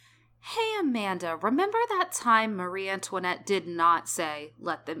Amanda. Remember that time Marie Antoinette did not say,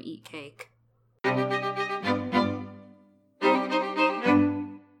 "Let them eat cake"?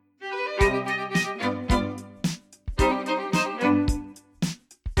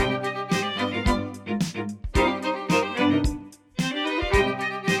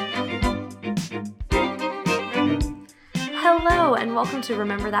 Hello, and welcome to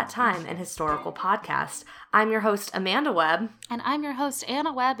Remember That Time, an historical podcast. I'm your host, Amanda Webb. And I'm your host,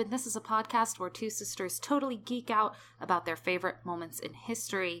 Anna Webb, and this is a podcast where two sisters totally geek out about their favorite moments in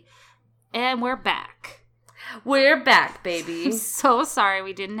history. And we're back. We're back, baby. I'm so sorry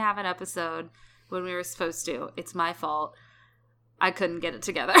we didn't have an episode when we were supposed to. It's my fault. I couldn't get it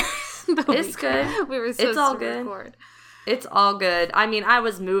together. It's good. We were supposed it's all to good. record. It's all good. I mean, I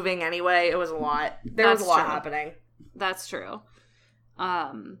was moving anyway. It was a lot. There was a lot happening. That's true.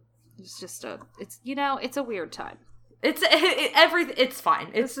 It's just it's a weird time. It's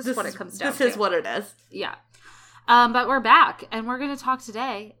fine. This is what it comes down to. This is what it is. Yeah. But we're back, and we're going to talk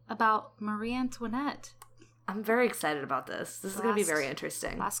today about Marie Antoinette. I'm very excited about this. This is going to be very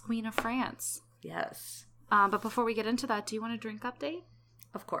interesting. Last Queen of France. Yes. But before we get into that, do you want a drink update?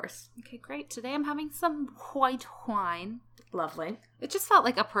 Of course. Okay, great. Today I'm having some white wine. Lovely. It just felt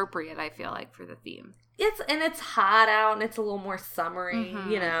like appropriate, I feel like, for the theme. It's hot out, and it's a little more summery,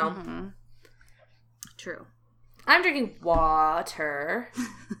 you know. Mm-hmm. True. I'm drinking water.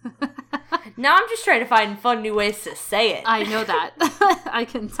 Now I'm just trying to find fun new ways to say it. I know that. I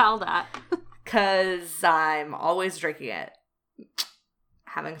can tell that. Because I'm always drinking it.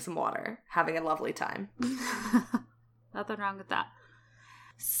 Having some water. Having a lovely time. Nothing wrong with that.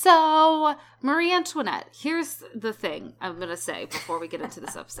 So, Marie Antoinette, here's the thing I'm going to say before we get into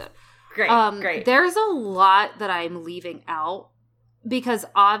this episode. Great. There's a lot that I'm leaving out because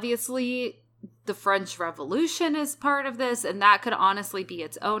obviously the French Revolution is part of this, and that could honestly be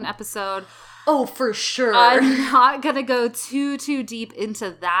its own episode. Oh, for sure. I'm not going to go too deep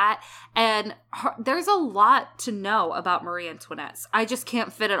into that. And there's a lot to know about Marie Antoinette. I just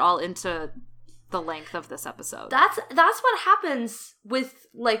can't fit it all into the length of this episode. That's what happens with,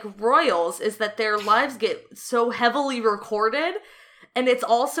 like, royals, is that their lives get so heavily recorded, and it's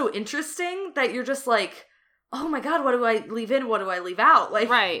also interesting that you're just like, oh my god, what do I leave in, what do I leave out? Like,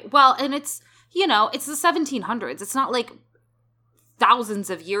 right. Well, and it's, it's the 1700s. It's not like thousands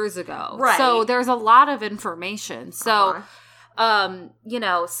of years ago. Right. So there's a lot of information. So,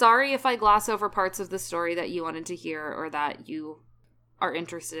 sorry if I gloss over parts of the story that you wanted to hear or that you are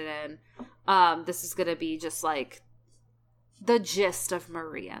interested in. This is going to be just like the gist of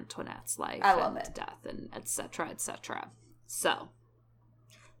Marie Antoinette's life. I love and it. Death and et cetera, et cetera. So,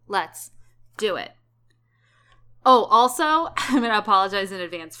 let's do it. Oh, also, I'm going to apologize in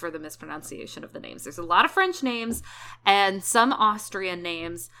advance for the mispronunciation of the names. There's a lot of French names and some Austrian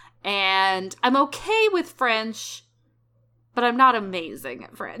names, and I'm okay with French, but I'm not amazing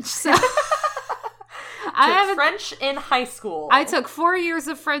at French. So I took French in high school. I took 4 years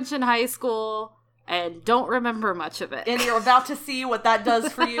of French in high school and don't remember much of it. And you're about to see what that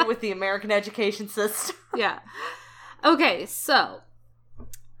does for you with the American education system. Yeah. Okay, so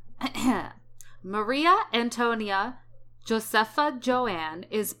Maria Antonia Josepha Joanne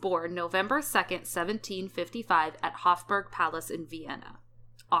is born November 2nd, 1755 at Hofburg Palace in Vienna,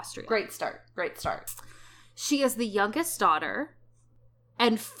 Austria. Great start. She is the youngest daughter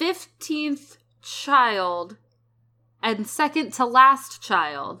and 15th child and second to last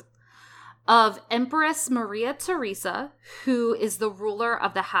child of Empress Maria Theresa, who is the ruler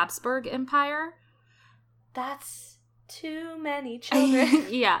of the Habsburg Empire. That's too many children.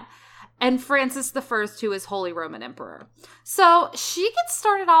 Yeah. And Francis I, who is Holy Roman Emperor. So she gets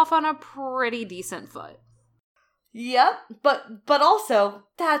started off on a pretty decent foot. Yep, but also,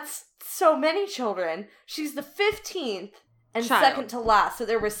 that's so many children. She's the 15th and second to last, so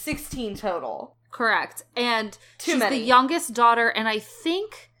there were 16 total. Correct. And she's the youngest daughter, and I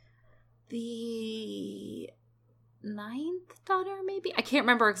think the 9th daughter, maybe? I can't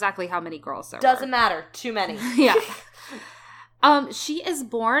remember exactly how many girls there were. Doesn't matter. Too many. Yeah. She is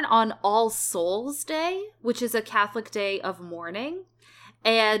born on All Souls Day, which is a Catholic day of mourning.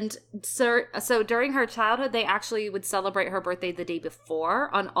 And so during her childhood, they actually would celebrate her birthday the day before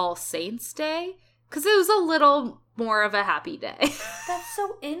on All Saints Day, because it was a little more of a happy day. That's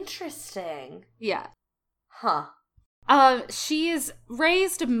so interesting. Yeah. Huh. She is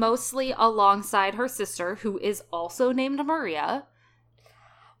raised mostly alongside her sister, who is also named Maria.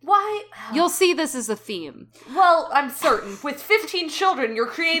 Why? You'll see this as a theme. Well, I'm certain. With 15 children, your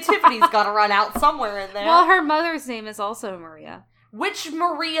creativity's gotta run out somewhere in there. Well, her mother's name is also Maria. Which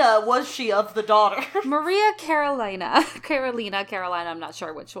Maria was she of the daughter? Maria Carolina, I'm not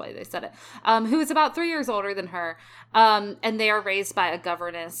sure which way they said it, who is about 3 years older than her, and they are raised by a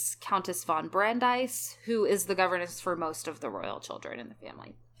governess, Countess von Brandeis, who is the governess for most of the royal children in the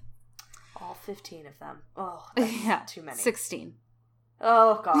family. All 15 of them. Oh, that's too many. 16.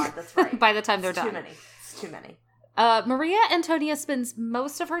 Oh, God, that's right. By the time they're done. It's too many. Maria Antonia spends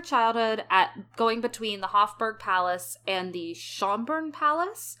most of her childhood going between the Hofburg Palace and the Schönbrunn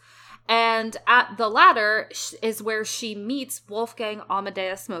Palace. And at the latter is where she meets Wolfgang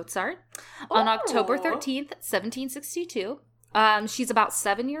Amadeus Mozart on October 13th, 1762. She's about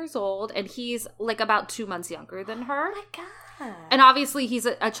 7 years old, and he's like about 2 months younger than her. Oh, my God. And obviously he's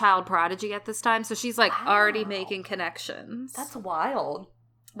a child prodigy at this time, so she's like already making connections. That's wild.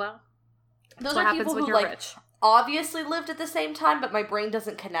 Well, those what are happens people when who you're like rich. Obviously lived at the same time, but my brain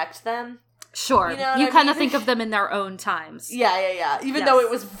doesn't connect them. Sure. You know You kind of think of them in their own times. Yeah. Even though it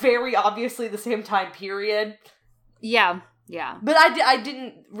was very obviously the same time period. Yeah. But I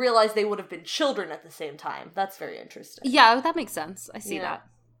didn't realize they would have been children at the same time. That's very interesting. Yeah, that makes sense. I see that.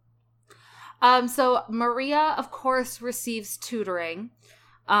 So Maria, of course, receives tutoring.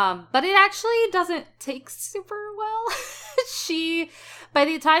 But it actually doesn't take super well. By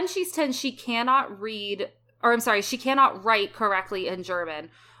the time she's 10, she cannot write correctly in German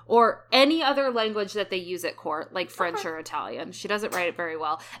or any other language that they use at court, like French or Italian. She doesn't write it very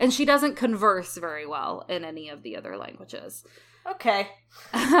well. And she doesn't converse very well in any of the other languages. Okay.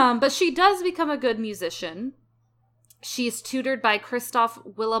 But she does become a good musician. She's tutored by Christoph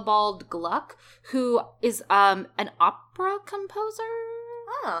Willibald Gluck, who is an opera composer.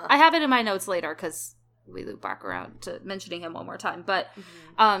 I have it in my notes later because we loop back around to mentioning him one more time. But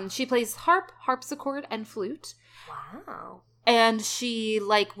she plays harpsichord, and flute. Wow. And she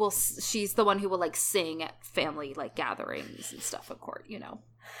she's the one who will sing at family gatherings and stuff at court, you know.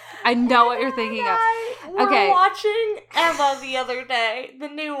 I know what you're thinking of. We're watching Emma the other day, the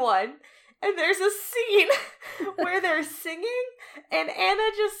new one. And there's a scene where they're singing, and Anna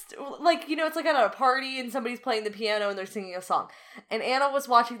just, it's at a party, and somebody's playing the piano, and they're singing a song. And Anna was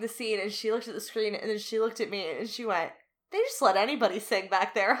watching the scene, and she looked at the screen, and then she looked at me, and she went, they just let anybody sing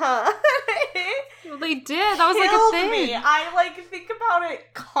back there, huh? Well, they did. That was a thing. Me. I, think about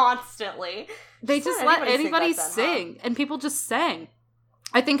it constantly. They just let anybody sing, and people just sang.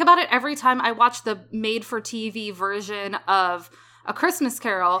 I think about it every time I watch the made-for-TV version of A Christmas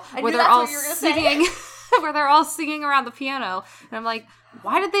Carol, where they're all singing, where they're all singing around the piano, and I'm like,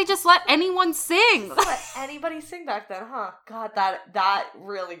 why did they just let anyone sing? Just let anybody sing back then, huh? God, that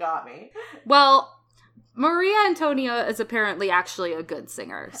really got me. Well, Maria Antonia is apparently actually a good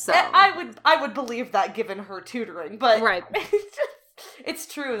singer, so I would believe that given her tutoring, but right, it's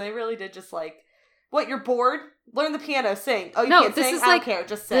true. They really did just what? You're bored? Learn the piano, sing. Oh, you can't this sing? is I don't care.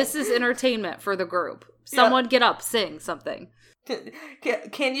 Just sing. This is entertainment for the group. Someone get up, sing something.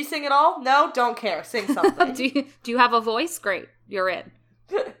 Can you sing at all? No, don't care. Sing something. do you have a voice? Great, you're in.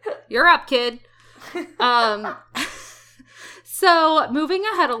 You're up, kid. So moving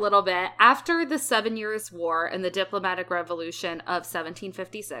ahead a little bit, after the 7 Years' War and the Diplomatic Revolution of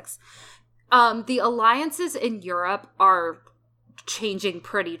 1756, the alliances in Europe are changing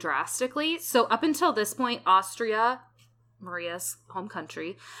pretty drastically. So up until this point, Austria, Maria's home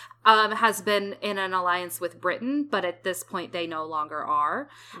country, has been in an alliance with Britain, but at this point they no longer are.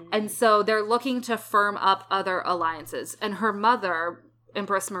 And so they're looking to firm up other alliances. And her mother,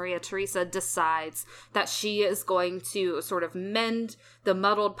 Empress Maria Theresa, decides that she is going to sort of mend the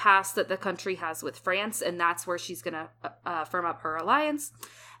muddled past that the country has with France, and that's where she's going to firm up her alliance.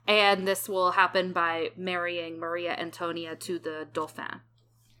 And this will happen by marrying Maria Antonia to the Dauphin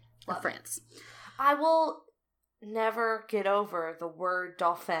of France. I will never get over the word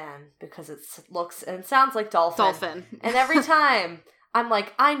Dauphin because it looks and sounds like dolphin. And every time I'm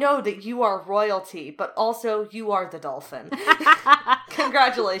like, I know that you are royalty, but also you are the dolphin.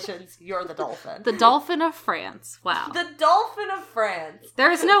 Congratulations, you're the dolphin. The Dolphin of France. Wow. The Dolphin of France.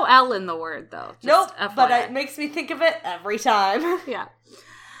 There's no L in the word, though. Nope, but it makes me think of it every time. Yeah.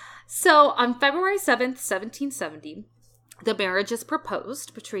 So, on February 7th, 1770, the marriage is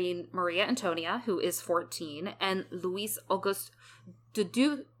proposed between Maria Antonia, who is 14, and Louis Auguste Duc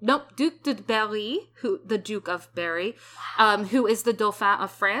de Berry, the Duke of Berry, who is the Dauphin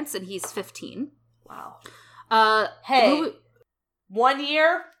of France, and he's 15. Wow. Hey, 1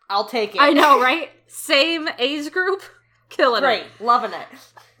 year, I'll take it. I know, right? Same age group, killing Great, it. loving it.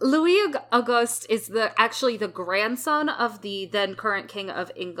 Louis Auguste is actually the grandson of the then current king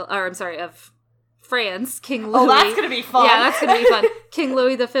of of France, King Louis. Oh, that's going to be fun. Yeah, that's going to be fun. King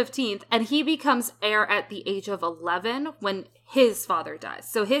Louis XV. And he becomes heir at the age of 11 when his father dies.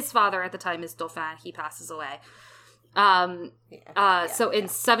 So his father at the time is Dauphin. He passes away. So in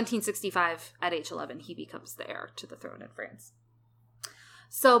 1765, at age 11, he becomes the heir to the throne in France.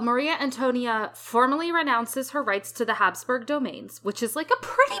 So Maria Antonia formally renounces her rights to the Habsburg domains, which is like a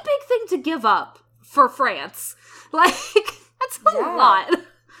pretty big thing to give up for France. Like, that's a lot.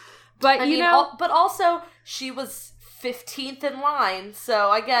 But but also she was 15th in line,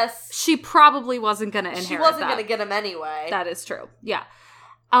 so I guess she probably wasn't going to inherit. She wasn't going to get him anyway. That is true. Yeah.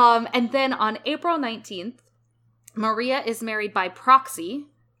 And then on April 19th, Maria is married by proxy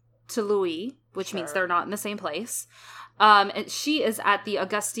to Louis, which means they're not in the same place. And she is at the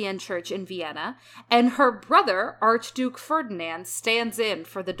Augustinian Church in Vienna, and her brother, Archduke Ferdinand, stands in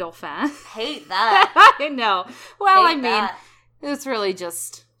for the Dauphin. Hate that. I know. Well, it's really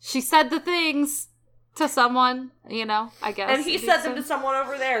just, she said the things to someone, I guess. And he said them to someone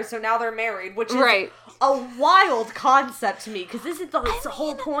over there, so now they're married, which is a wild concept to me, because this is the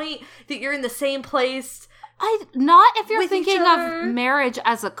whole point, that you're in the same place. Not if you're thinking of marriage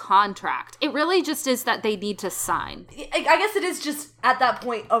as a contract. It really just is that they need to sign. I guess it is just, at that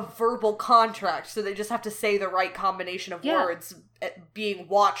point, a verbal contract, so they just have to say the right combination of words being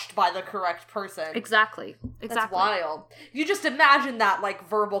watched by the correct person. Exactly. That's wild. You just imagine that, like,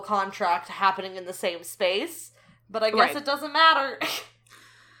 verbal contract happening in the same space, but I guess it doesn't matter.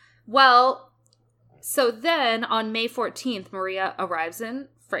 Well, so then, on May 14th, Maria arrives in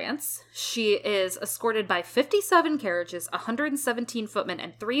France. She is escorted by 57 carriages, 117 footmen,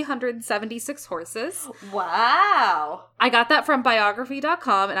 and 376 horses. Wow. I got that from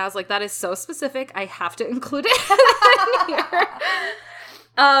biography.com, and I was like, that is so specific. I have to include it here.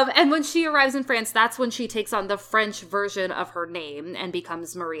 And when she arrives in France, that's when she takes on the French version of her name and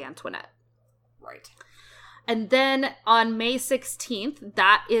becomes Marie Antoinette. Right. And then on May 16th,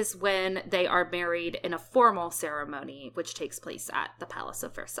 that is when they are married in a formal ceremony, which takes place at the Palace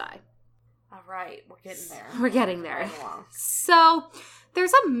of Versailles. All right, we're getting there. We're getting there. So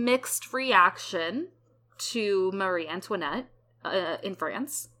there's a mixed reaction to Marie Antoinette in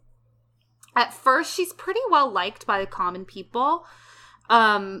France. At first, she's pretty well liked by the common people,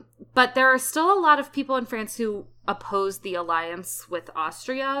 but there are still a lot of people in France who oppose the alliance with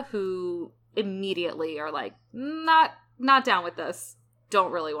Austria, who immediately are like, not down with this.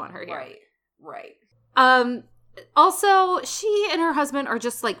 Don't really want her here. Right. Also, she and her husband are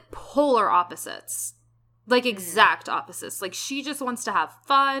just like polar opposites. Like exact opposites. Like she just wants to have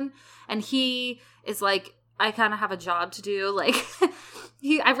fun, and he is like, I kind of have a job to do. Like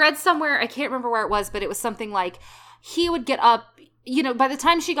I read somewhere, I can't remember where it was, but it was something like he would get up, by the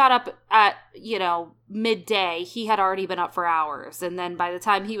time she got up at, midday, he had already been up for hours. And then by the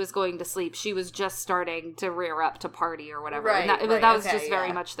time he was going to sleep, she was just starting to rear up to party or whatever. Right, and that was just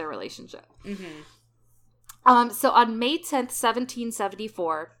very much their relationship. Mm-hmm. So on May 10th,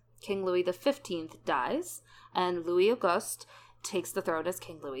 1774, King Louis XV dies, and Louis Auguste takes the throne as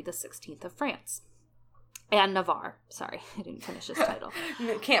King Louis XVI of France. And Navarre. Sorry, I didn't finish his title.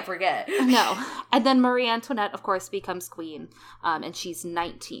 Can't forget. No. And then Marie Antoinette, of course, becomes queen. And she's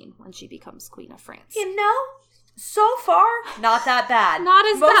 19 when she becomes queen of France. So far, not that bad. Not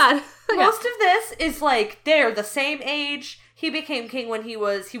as bad. Most of this is like, they're the same age. He became king when he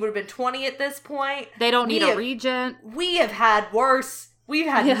would have been 20 at this point. They don't need a regent. We have had worse. We've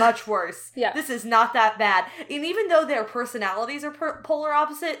had much worse. Yeah. This is not that bad. And even though their personalities are polar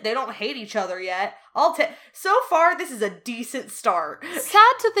opposite, they don't hate each other yet. So far, this is a decent start.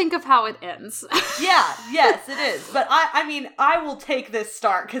 Sad to think of how it ends. Yes, it is. But I will take this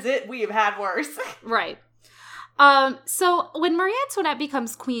start because we have had worse. Right. So when Marie Antoinette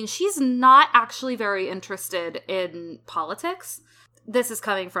becomes queen, she's not actually very interested in politics. This is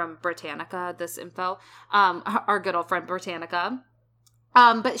coming from Britannica, this info. Our good old friend Britannica.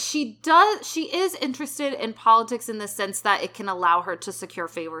 But she is interested in politics in the sense that it can allow her to secure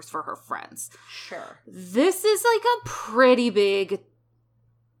favors for her friends. Sure. This is like a pretty big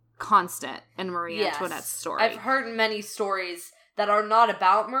constant in Marie Antoinette's story. I've heard many stories that are not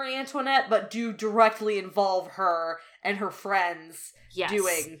about Marie Antoinette, but do directly involve her and her friends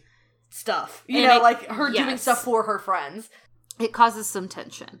doing stuff. Like her doing stuff for her friends. It causes some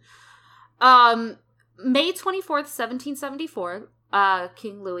tension. May 24th, 1774,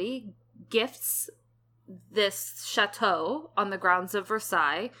 King Louis gifts this chateau on the grounds of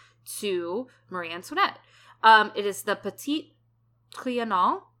Versailles to Marie Antoinette. It is the Petit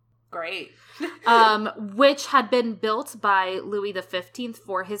Trianon. Great. Which had been built by Louis XV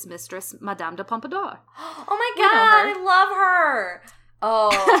for his mistress, Madame de Pompadour. Oh my god, I love her.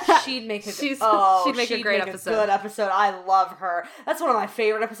 Oh, she'd make a great episode. Good episode. I love her. That's one of my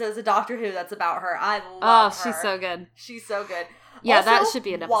favorite episodes of Doctor Who. That's about her. I love her. Oh, she's so good. She's so good. Yeah, also, that should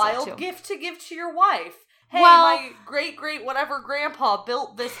be an episode wild too. gift to give to your wife. Hey, Well- my great whatever grandpa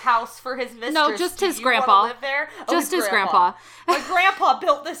built this house for his mistress. No, just Do his you wanna grandpa. live there? Oh, Just his grandpa. My grandpa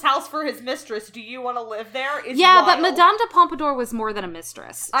built this house for his mistress. Do you want to live there? It's Yeah, but wild. Madame de Pompadour was more than a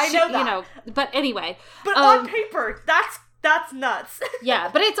mistress. I know that. You know, but anyway. But on paper, that's nuts. Yeah,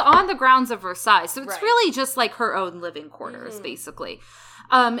 but it's on the grounds of Versailles, so it's Right. really just like her own living quarters, basically.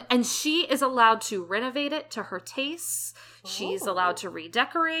 And she is allowed to renovate it to her tastes. She's allowed to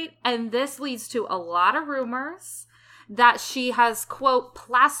redecorate, and this leads to a lot of rumors that she has, quote,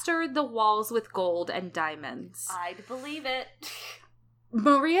 plastered the walls with gold and diamonds. I'd believe it.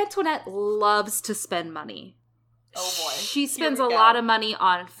 Marie Antoinette loves to spend money. Oh boy. She Here spends we a go. lot of money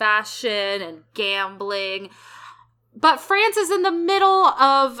on fashion and gambling. But France is in the middle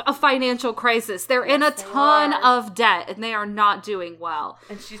of a financial crisis. They're in a Yes, they ton are. of debt, and they are not doing well.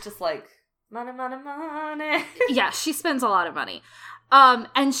 And she's just like, money, money, money. Yeah, she spends a lot of money.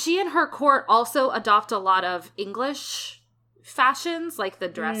 And she and her court also adopt a lot of English fashions, like the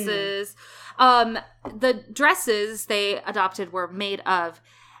dresses. The dresses they adopted were made of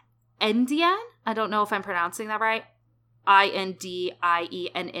Indienne. I don't know if I'm pronouncing that right.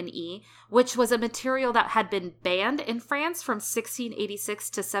 Indienne, which was a material that had been banned in France from 1686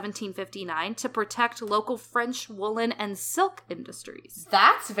 to 1759 to protect local French woolen and silk industries.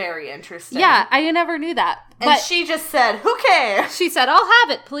 That's very interesting. Yeah, I never knew that. And But she just said, who cares? she said, I'll have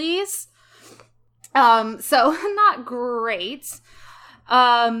it, please. So not great.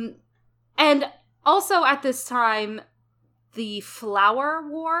 And also at this time, the Flour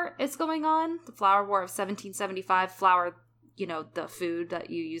War is going on. The Flour War of 1775. Flour, you know, the food that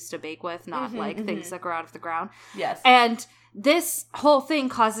you used to bake with, not things that grow out of the ground. Yes. And this whole thing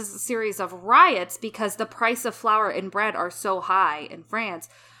causes a series of riots because the price of flour and bread are so high in France.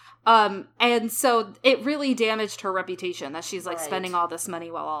 And so it really damaged her reputation that she's like Right. spending all this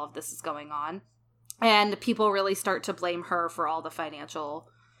money while all of this is going on. And people really start to blame her for all the financial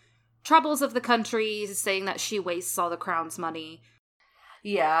troubles of the country, saying that she wastes all the crown's money.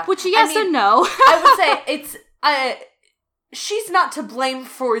 Yeah. Which, yes and no. I would say it's, she's not to blame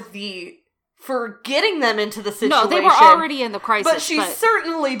for getting them into the situation. No, they were already in the crisis. But she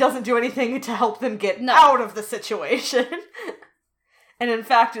certainly doesn't do anything to help them get No. out of the situation. And in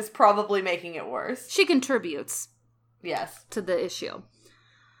fact is probably making it worse. she contributes Yes. to the issue.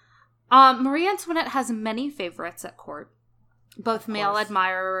 Marie Antoinette has many favorites at court, both male course.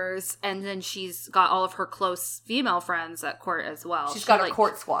 admirers, and then she's got all of her close female friends at court as well. She's got a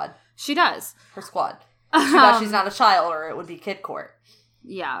court squad. She does. Her squad. Too bad she's not a child, or it would be kid court.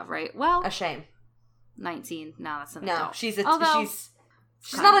 Yeah, right. Well, A shame. 19. No, that's an No, adult. she's Although, she's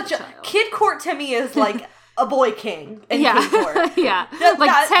kind not of a a child. kid court to me is like a boy king in yeah, kid court. yeah, That- like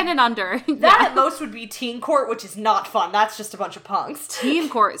that- 10 and under. That Yeah. at most would be teen court, which is not fun. That's just a bunch of punks. Teen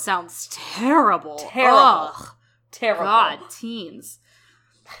court sounds terrible. Terrible. Ugh. Terrible. God, teens.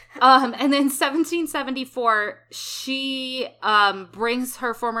 And then 1774, she brings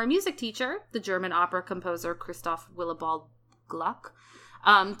her former music teacher, the German opera composer Christoph Willibald Gluck,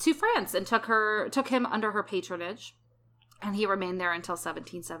 to France and took him under her patronage, and he remained there until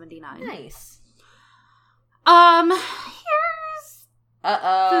 1779. Nice. Here's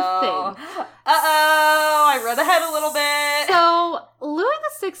Uh-oh. Uh-oh. I read ahead a little bit. so Louis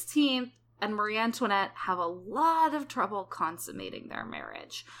XVI and Marie Antoinette have a lot of trouble consummating their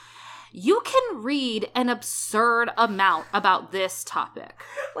marriage. You can read an absurd amount about this topic.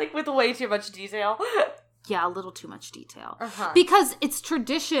 Like with way too much detail. Yeah, a little too much detail. Uh-huh. Because it's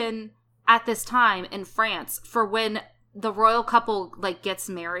tradition at this time in France for when the royal couple like gets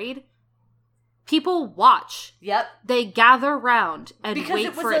married, people watch. Yep. They gather round and Because wait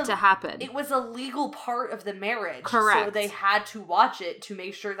it was for it to happen. It was a legal part of the marriage. Correct. So they had to watch it to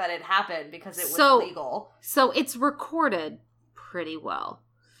make sure that it happened because it was So- legal. So it's recorded pretty well.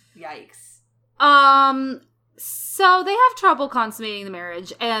 Yikes. So they have trouble consummating the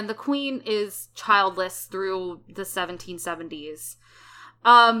marriage, and the queen is childless through the 1770s,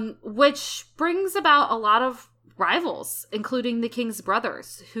 which brings about a lot of rivals, including the king's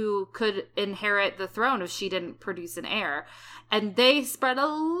brothers, who could inherit the throne if she didn't produce an heir. And they spread a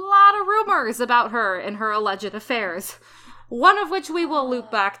lot of rumors about her and her alleged affairs, one of which we will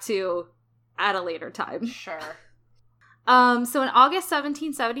loop back to at a later time. Sure. So in August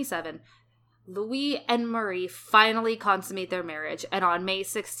 1777, Louis and Marie finally consummate their marriage, and on May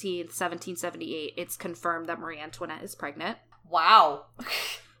 16th, 1778, it's confirmed that Marie Antoinette is pregnant. Wow.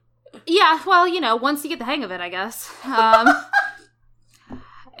 Yeah, well, you know, once you get the hang of it, I guess.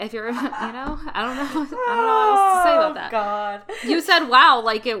 if you're, I don't know. I don't know what else to say about that. God. You said, wow,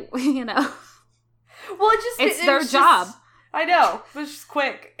 like it, Well, it's their job. I know. It was just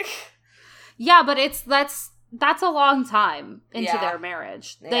quick. Yeah, but that's a long time into their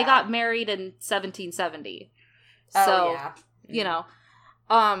marriage. Yeah. They got married in 1770. Oh, So, yeah.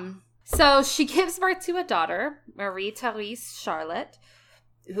 So she gives birth to a daughter, Marie Therese Charlotte,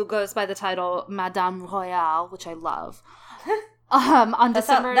 who goes by the title Madame Royale, which I love. On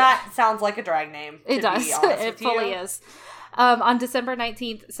December... That sounds like a drag name. It does. It fully is. On December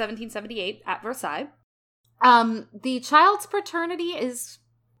 19th, 1778, at Versailles. The child's paternity is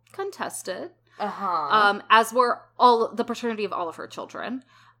contested. As were the paternity of all of her children.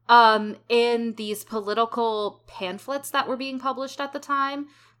 In these political pamphlets that were being published at the time,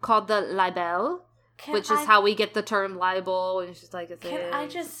 called the libelle, which is how we get the term libel. And it's just like, can I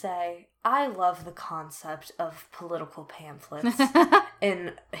just say, I love the concept of political pamphlets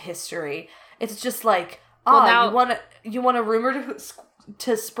in history. It's just like, you want a rumor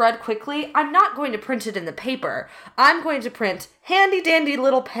to spread quickly? I'm not going to print it in the paper. I'm going to print handy-dandy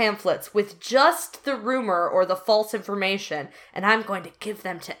little pamphlets with just the rumor or the false information, and I'm going to give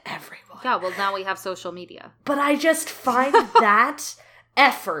them to everyone. Yeah, well, now we have social media. But I just find that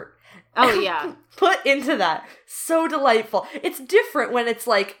effort put into that so delightful. It's different when it's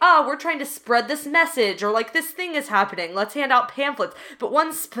like, we're trying to spread this message, or like, this thing is happening, let's hand out pamphlets. But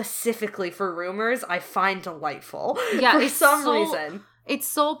one specifically for rumors I find delightful. Yeah, for some reason. Its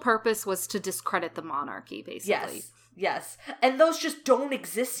sole purpose was to discredit the monarchy, basically. Yes. And those just don't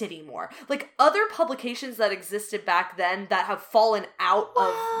exist anymore. Like, other publications that existed back then that have fallen out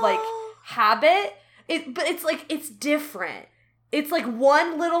of, like, habit, but it's like, it's different. It's like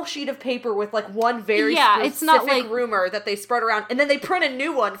one little sheet of paper with like one very specific it's not like rumor that they spread around, and then they print a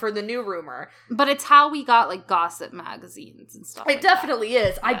new one for the new rumor. But it's how we got like gossip magazines and stuff. It definitely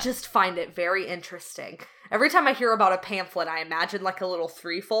is. Yeah. I just find it very interesting. Every time I hear about a pamphlet, I imagine like a little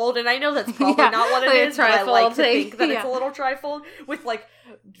threefold, and I know that's probably not what it is, but I like to think that it's a little trifold with like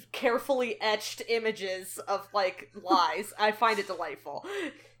carefully etched images of like lies. I find it delightful.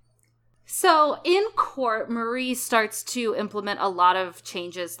 So, in court, Marie starts to implement a lot of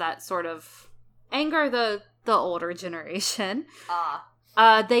changes that sort of anger the older generation.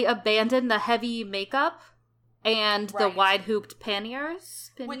 They abandon the heavy makeup and the wide-hooped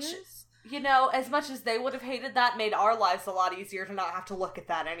panniers. Which, as much as they would have hated that, made our lives a lot easier to not have to look at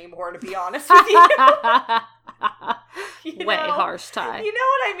that anymore, to be honest with you. Way harsh time. You know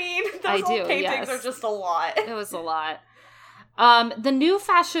what I mean? Those old paintings are just a lot. It was a lot. The new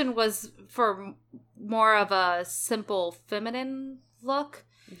fashion was for more of a simple feminine look.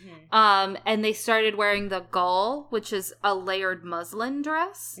 Mm-hmm. And they started wearing the gull, which is a layered muslin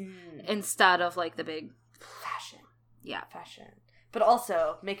dress, instead of like the big fashion. Yeah. Fashion. But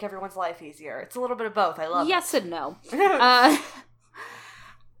also make everyone's life easier. It's a little bit of both. I love it. Yes and no.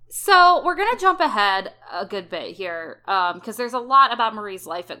 So we're going to jump ahead a good bit here, because there's a lot about Marie's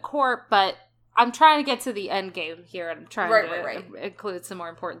life at court, but I'm trying to get to the end game here, and I'm trying to include some more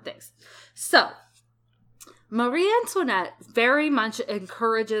important things. So, Marie Antoinette very much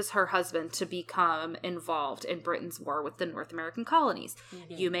encourages her husband to become involved in Britain's war with the North American colonies.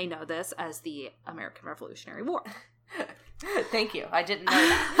 Mm-hmm. You may know this as the American Revolutionary War. Thank you. I didn't know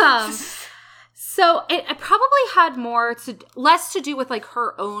that. So it probably had less to do with like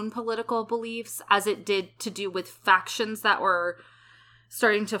her own political beliefs as it did to do with factions that were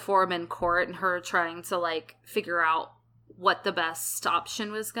starting to form in court, and her trying to like figure out what the best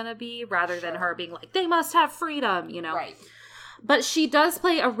option was going to be, rather than her being like, they must have freedom, Right. But she does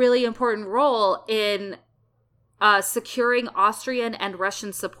play a really important role in securing Austrian and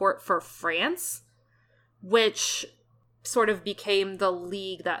Russian support for France, which sort of became the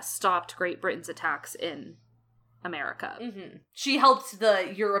league that stopped Great Britain's attacks in America. Mm-hmm. She helped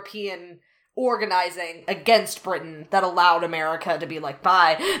the European organizing against Britain that allowed America to be like,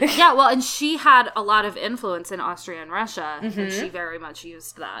 bye. Yeah, well, and she had a lot of influence in Austria and Russia, and she very much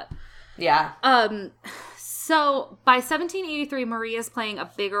used that. Yeah. So, by 1783, Marie is playing a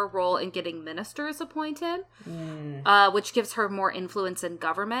bigger role in getting ministers appointed, which gives her more influence in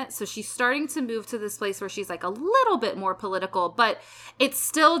government. So she's starting to move to this place where she's like a little bit more political, but it's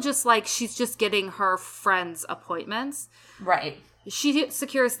still just like she's just getting her friends' appointments. Right. She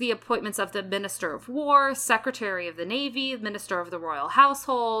secures the appointments of the Minister of War, Secretary of the Navy, Minister of the Royal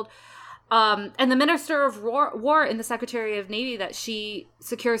Household, and the Minister of War and the Secretary of Navy that she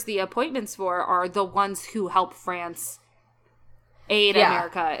secures the appointments for are the ones who help France aid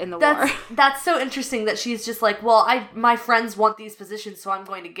America in the war. That's so interesting that she's just like, well, my friends want these positions, so I'm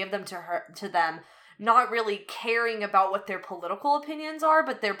going to give them to them, not really caring about what their political opinions are,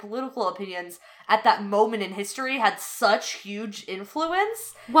 but their political opinions at that moment in history had such huge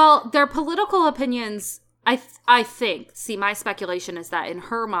influence. Well, their political opinions, I think, see, my speculation is that in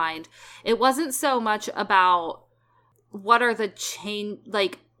her mind, it wasn't so much about what are the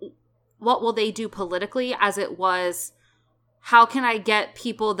what will they do politically, as it was, how can I get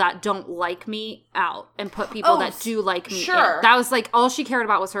people that don't like me out and put people that do like me in? That was like all she cared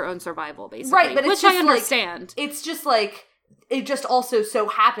about was her own survival, basically. Right, but which I understand. Like, it's just like, it just also so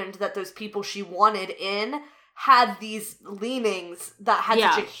happened that those people she wanted in had these leanings that had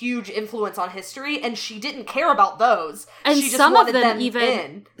such a huge influence on history, and she didn't care about those. And she just wanted them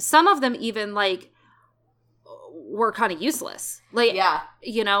in. Some of them even, like, were kind of useless. Like,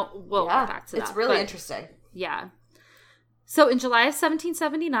 you know, we'll get back to that. It's really interesting. Yeah. So in July of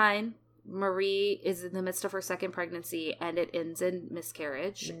 1779, Marie is in the midst of her second pregnancy, and it ends in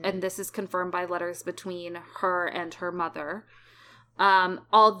miscarriage. And this is confirmed by letters between her and her mother.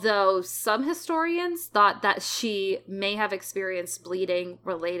 Although some historians thought that she may have experienced bleeding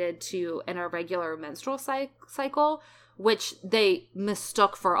related to an irregular menstrual cycle, which they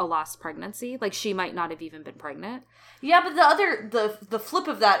mistook for a lost pregnancy. Like, she might not have even been pregnant. Yeah, but the flip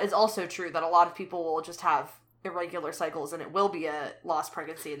of that is also true, that a lot of people will just have irregular cycles and it will be a lost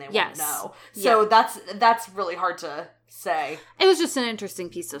pregnancy and they won't know. So that's really hard to say. It was just an interesting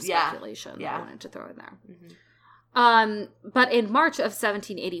piece of speculation that I wanted to throw in there. But in March of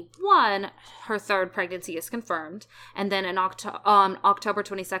 1781, her third pregnancy is confirmed, and then on October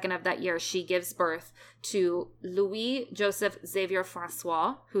 22nd of that year, she gives birth to Louis Joseph Xavier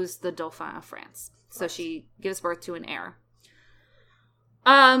Francois, who's the Dauphin of France. So she gives birth to an heir.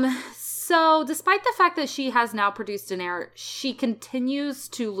 So despite the fact that she has now produced an heir, she continues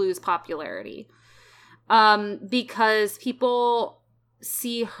to lose popularity. Because people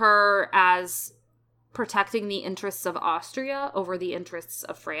see her as protecting the interests of Austria over the interests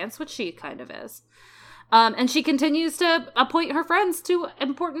of France, which she kind of is. And she continues to appoint her friends to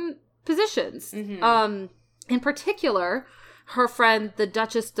important positions. In particular, her friend, the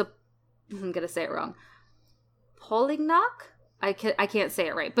Duchess de... I'm going to say it wrong. Polignac? I can't say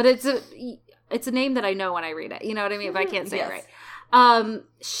it right, but it's a name that I know when I read it. You know what I mean? But I can't say it right.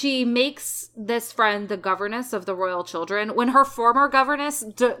 She makes this friend the governess of the royal children when her former governess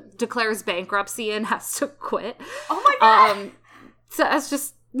declares bankruptcy and has to quit. Oh my god! So that's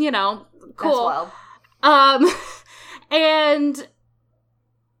just, you know, cool. That's wild. And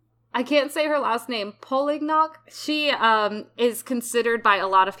I can't say her last name. Polignac. She is considered by a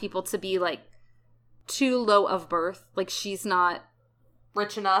lot of people to be like too low of birth. Like, she's not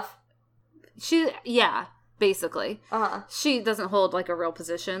rich enough. Basically. She doesn't hold like a real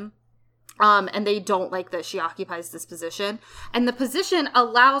position. And they don't like that she occupies this position. And the position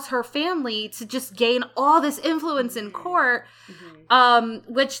allows her family to just gain all this influence in court,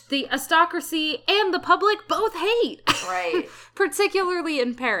 which the aristocracy and the public both hate. Right. Particularly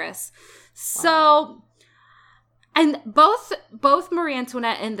in Paris. So, and both Marie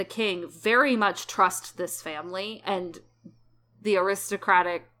Antoinette and the king very much trust this family, and the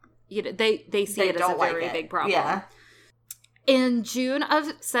aristocratic, you know, they see it as a very big problem. Yeah. In June of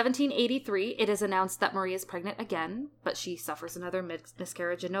 1783, it is announced that Marie is pregnant again, but she suffers another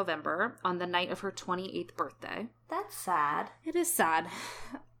miscarriage in November on the night of her 28th birthday. That's sad. It is sad.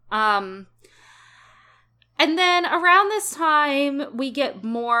 And then around this time, we get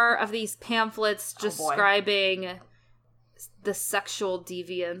more of these pamphlets describing the sexual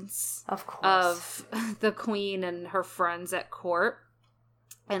deviance of the queen and her friends at court.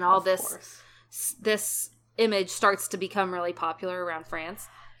 And all this image starts to become really popular around France.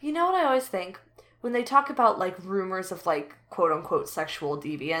 You know what I always think? When they talk about, like, rumors of, like, quote-unquote sexual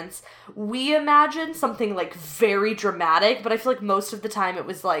deviance, we imagine something, like, very dramatic, but I feel like most of the time it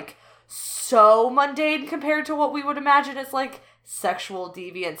was, like, so mundane compared to what we would imagine as, like, sexual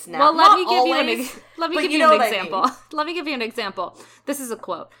deviance now. Well, let me give you an example. Let me give you an example. This is a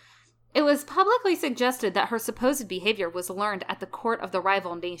quote. It was publicly suggested that her supposed behavior was learned at the court of the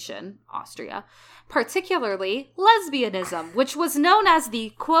rival nation, Austria, particularly lesbianism, which was known as the,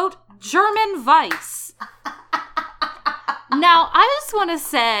 quote, German vice. Now, I just want to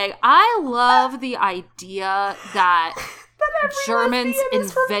say, I love the idea that Germans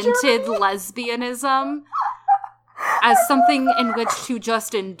invented lesbianism as something in which to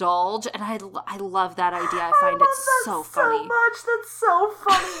just indulge, and I love that idea. I find it so funny. So much. That's so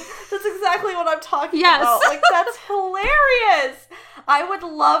funny. That's exactly what I'm talking about. Like, that's hilarious. I would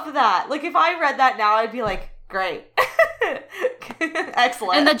love that. Like, if I read that now, I'd be like, great.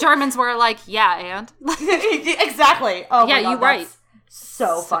 Excellent. And the Germans were like, yeah, and? Exactly. Oh, yeah, my God, you're right.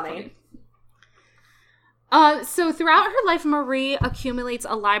 So funny. So throughout her life, Marie accumulates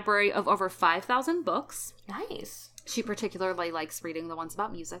a library of over 5,000 books. Nice. She particularly likes reading the ones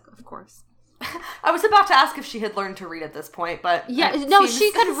about music, of course. I was about to ask if she had learned to read at this point, but... Yeah, no,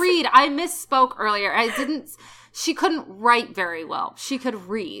 she could read. I misspoke earlier. She couldn't write very well. She could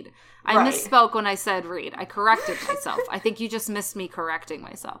read. I misspoke when I said read. I corrected myself. I think you just missed me correcting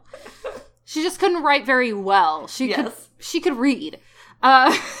myself. She just couldn't write very well. She could read.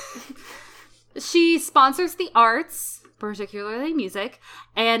 She sponsors the arts, particularly music,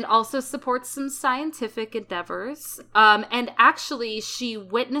 and also supports some scientific endeavors. And actually, she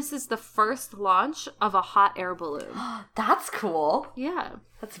witnesses the first launch of a hot air balloon. That's cool. Yeah.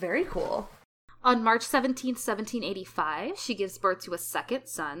 That's very cool. On March 17th, 1785, she gives birth to a second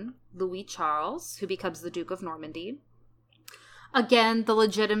son, Louis Charles, who becomes the Duke of Normandy. Again, the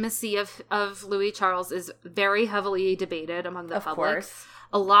legitimacy of Louis Charles is very heavily debated among the public. Of course.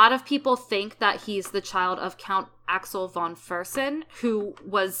 A lot of people think that he's the child of Count Axel von Fersen, who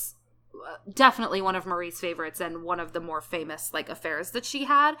was definitely one of Marie's favorites and one of the more famous like affairs that she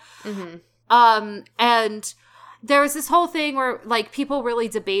had. Mm-hmm. And there was this whole thing where like people really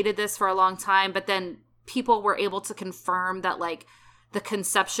debated this for a long time, but then people were able to confirm that like the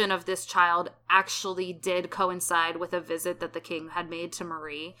conception of this child actually did coincide with a visit that the king had made to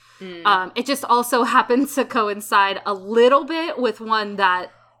Marie. It just also happened to coincide a little bit with one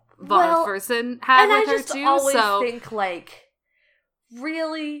that von Fersen had with her too. And I just always think, like,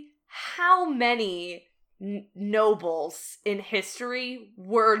 really, how many nobles in history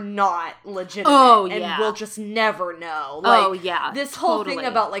were not legitimate and we'll just never know. Like, this whole thing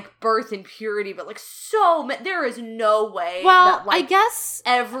about like birth and purity, but like there is no way that like I guess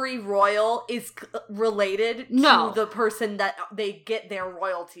every royal is related to the person that they get their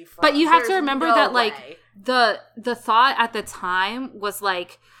royalty from. But you have to remember that like the thought at the time was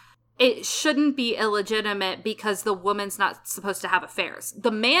like it shouldn't be illegitimate because the woman's not supposed to have affairs.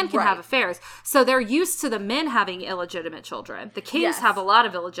 The man can have affairs. So they're used to the men having illegitimate children. The kings have a lot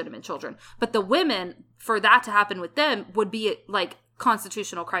of illegitimate children. But the women, for that to happen with them, would be like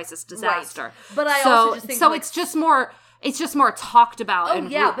constitutional crisis disaster. Right. But I also just think so like, it's just more talked about. Oh, and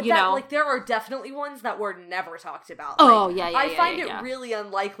but you know, like there are definitely ones that were never talked about. Like, I find it really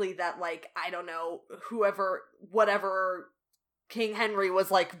unlikely that like, I don't know, whatever King Henry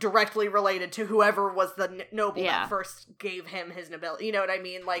was like directly related to whoever was the noble that first gave him his nobility. You know what I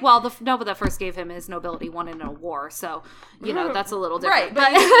mean? Like, well, the noble that first gave him his nobility won in a war, so you know that's a little different.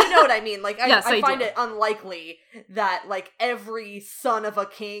 Right, but you know what I mean? Like, I find it unlikely that like every son of a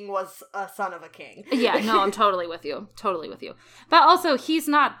king was a son of a king. Yeah, no, I'm totally with you. But also, he's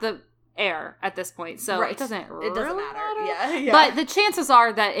not the heir at this point, so it doesn't matter. Yeah. But the chances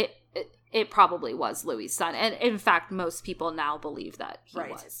are that it probably was Louis' son. And in fact, most people now believe that he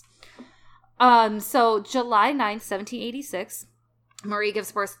was. So July 9th, 1786, Marie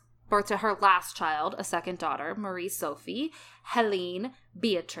gives birth to her last child, a second daughter, Marie Sophie, Helene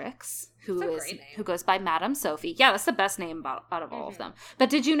Beatrix, who goes by Madame Sophie. Yeah, that's the best name out of all of them. But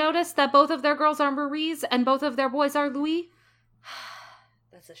did you notice that both of their girls are Maries and both of their boys are Louis?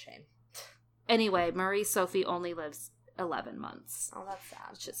 That's a shame. Anyway, Marie Sophie only lives 11 months. Oh, that's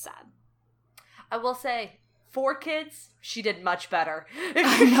sad. Which is sad. I will say, 4 kids, she did much better.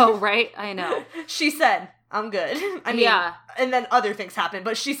 I know, right? I know. She said, I'm good. I mean, and then other things happened,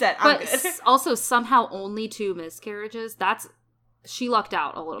 but she said, I'm good. Also, somehow only 2 miscarriages. She lucked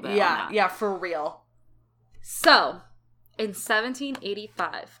out a little bit on that. Yeah, for real. So, in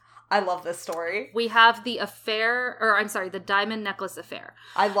 1785... I love this story. We have the diamond necklace affair.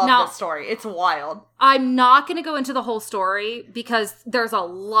 I love this story. It's wild. I'm not going to go into the whole story because there's a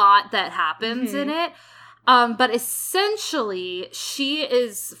lot that happens in it. But essentially, she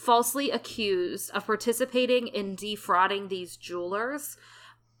is falsely accused of participating in defrauding these jewelers,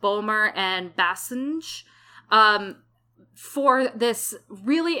 Boehmer and Bassange, for this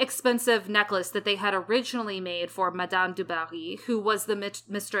really expensive necklace that they had originally made for Madame du Barry, who was the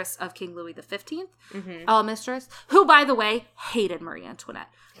mistress of King Louis XV, mistress, who, by the way, hated Marie Antoinette.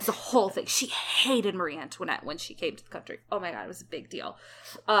 It's a whole thing. She hated Marie Antoinette when she came to the country. Oh my God, it was a big deal.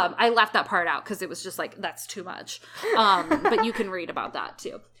 I left that part out because it was just like, that's too much. But you can read about that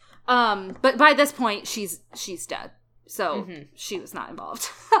too. But by this point, she's dead. So she was not involved.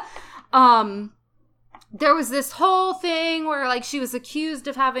 There was this whole thing where, like, she was accused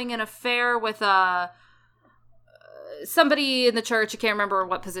of having an affair with somebody in the church, I can't remember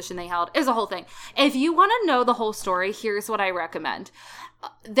what position they held. It was a whole thing. If you want to know the whole story, here's what I recommend.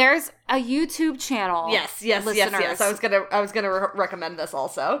 There's a YouTube channel. Yes. I was gonna recommend this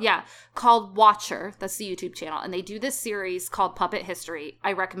also. Yeah, called Watcher. That's the YouTube channel, and they do this series called Puppet History.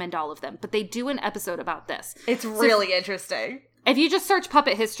 I recommend all of them, but they do an episode about this. It's really interesting. If you just search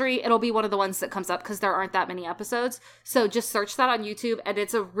Puppet History, it'll be one of the ones that comes up because there aren't that many episodes. So just search that on YouTube, and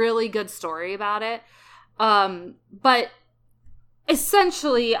it's a really good story about it. But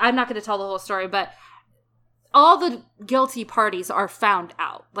essentially, I'm not going to tell the whole story, but all the guilty parties are found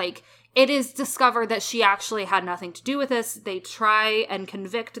out. Like, it is discovered that she actually had nothing to do with this. They try and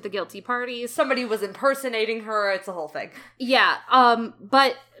convict the guilty parties. Somebody was impersonating her. It's a whole thing. Yeah.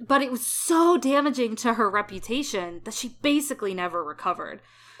 But it was so damaging to her reputation that she basically never recovered.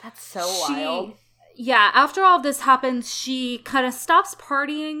 That's so wild. Yeah. After all of this happens, she kind of stops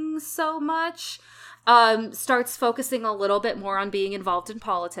partying so much. Starts focusing a little bit more on being involved in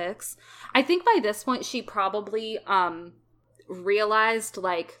politics. I think by this point she probably realized,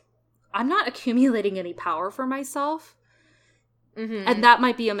 like, I'm not accumulating any power for myself. Mm-hmm. And that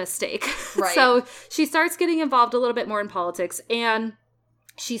might be a mistake. Right. So she starts getting involved a little bit more in politics, and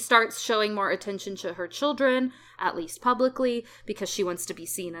she starts showing more attention to her children, at least publicly, because she wants to be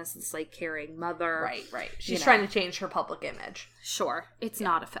seen as this, like, caring mother. Right. She's trying to change her public image. Sure. It's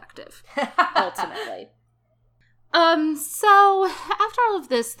not effective, ultimately. So after all of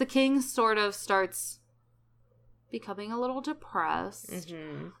this, the king sort of starts becoming a little depressed.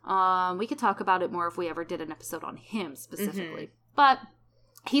 Mm-hmm. We could talk about it more if we ever did an episode on him specifically. Mm-hmm. But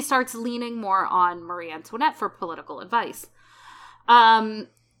he starts leaning more on Marie Antoinette for political advice.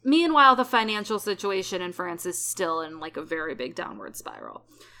 Meanwhile, the financial situation in France is still in, like, a very big downward spiral.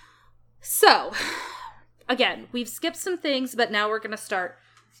 So, again, we've skipped some things, but now we're going to start,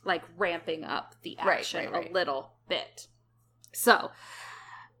 like, ramping up the action a little bit. So,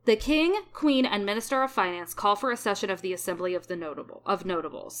 the king, queen, and minister of finance call for a session of the Assembly of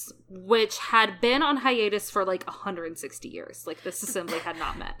Notables, which had been on hiatus for, like, 160 years. Like, this assembly had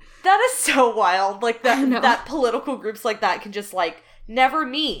not met. That is so wild. Like, that political groups like that can just, like, never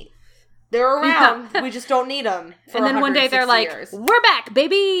meet. They're around. Yeah. We just don't need them. And then one day they're like, we're back,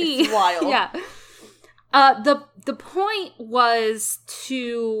 baby. It's wild. Yeah. The point was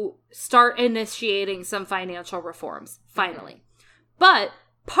to start initiating some financial reforms, finally. Mm-hmm. But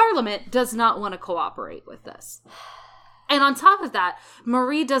Parliament does not want to cooperate with this. And on top of that,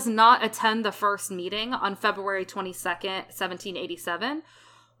 Marie does not attend the first meeting on February 22nd, 1787,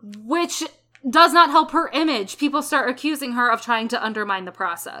 which does not help her image. People start accusing her of trying to undermine the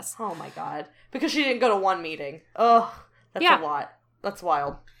process. Oh my god. Because she didn't go to one meeting. Ugh, that's a lot. That's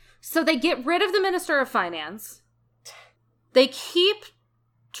wild. So they get rid of the Minister of Finance. They keep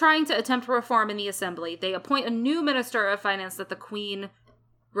trying to attempt reform in the assembly. They appoint a new Minister of Finance that the Queen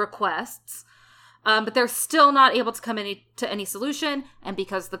requests. But they're still not able to come to any solution. And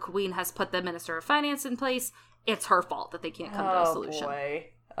because the Queen has put the Minister of Finance in place, it's her fault that they can't come to a solution.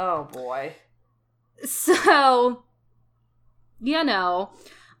 Oh boy. So, you know,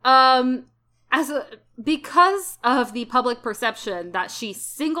 because of the public perception that she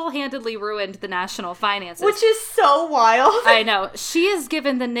single-handedly ruined the national finances. Which is so wild. I know. She is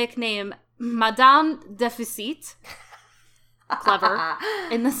given the nickname Madame Deficit. Clever.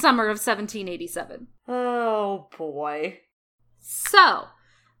 In the summer of 1787. Oh, boy. So,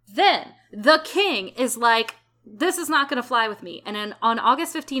 then, the king is like, this is not going to fly with me. And then on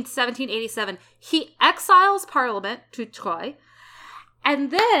August 15th, 1787, he exiles Parliament to Troyes.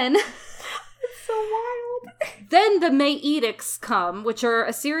 And then... It's so wild. Then the May Edicts come, which are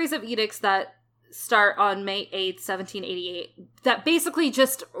a series of edicts that start on May 8th, 1788, that basically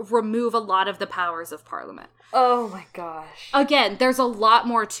just remove a lot of the powers of Parliament. Oh my gosh. Again, there's a lot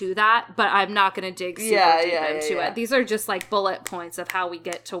more to that, but I'm not going to dig super deep into it. These are just like bullet points of how we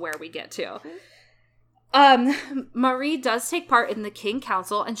get to where we get to. Marie does take part in the King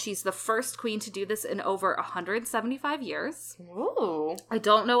Council, and she's the first queen to do this in over 175 years. Ooh. I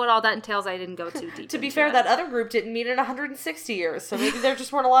don't know what all that entails. I didn't go too deep To be fair, that other group didn't meet in 160 years, so maybe there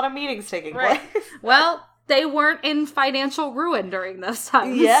just weren't a lot of meetings taking place. Well, they weren't in financial ruin during those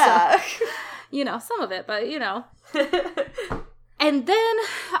times. Yeah. So, you know, some of it, but, you know. And then,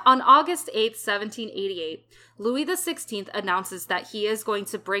 on August 8th, 1788, Louis XVI announces that he is going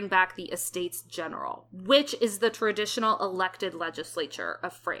to bring back the Estates General, which is the traditional elected legislature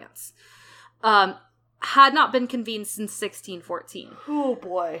of France. Had not been convened since 1614. Oh,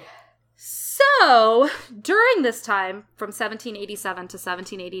 boy. So, during this time, from 1787 to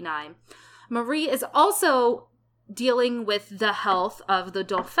 1789, Marie is also dealing with the health of the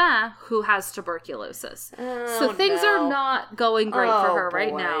Dauphin, who has tuberculosis. So things are not going great for her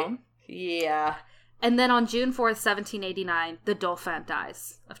right now. Yeah. And then on June 4th, 1789, the Dauphin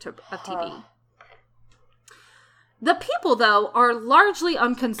dies of TB. The people, though, are largely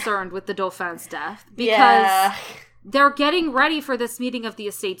unconcerned with the Dauphin's death because they're getting ready for this meeting of the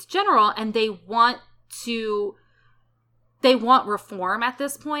Estates General, and they want reform at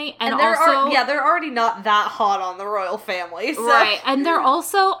this point. And they're already not that hot on the royal family. So. Right. And they're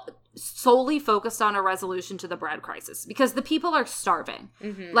also solely focused on a resolution to the bread crisis because the people are starving.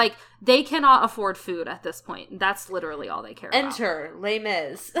 Mm-hmm. Like, they cannot afford food at this point. That's literally all they care about. Enter Les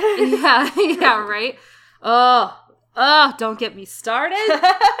Mis. yeah, right? Oh, don't get me started.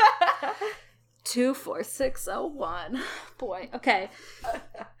 24601. Boy. Okay.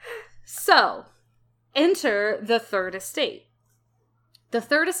 So, enter the Third Estate. The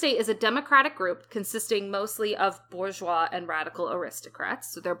Third Estate is a democratic group consisting mostly of bourgeois and radical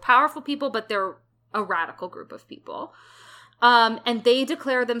aristocrats. So they're powerful people, but they're a radical group of people. And they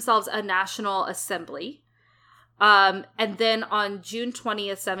declare themselves a national assembly. And then on June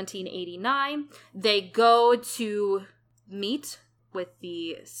 20th, 1789, they go to meet with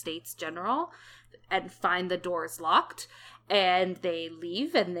the States General and find the doors locked. And they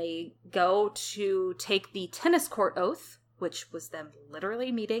leave and they go to take the tennis court oath, which was them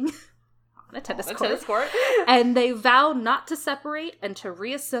literally meeting on a tennis court. And they vow not to separate and to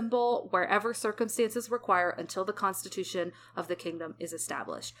reassemble wherever circumstances require until the constitution of the kingdom is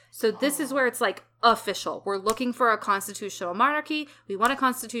established. So this is where it's like official. We're looking for a constitutional monarchy. We want a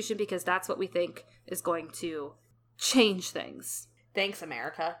constitution because that's what we think is going to change things. Thanks,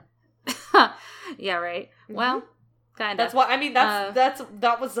 America. Yeah, right. Mm-hmm. Well, kind of. That's what I mean.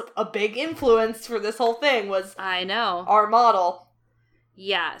 That was a big influence for this whole thing. Was I know our model.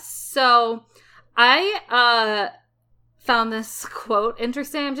 Yes. So I found this quote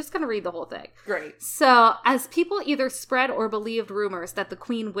interesting. I'm just going to read the whole thing. Great. So, as people either spread or believed rumors that the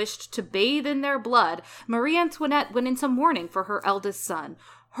queen wished to bathe in their blood, Marie Antoinette went into mourning for her eldest son.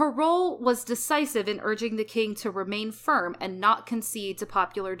 Her role was decisive in urging the king to remain firm and not concede to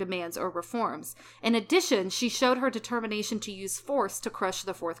popular demands or reforms. In addition, she showed her determination to use force to crush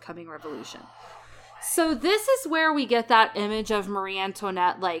the forthcoming revolution. So this is where we get that image of Marie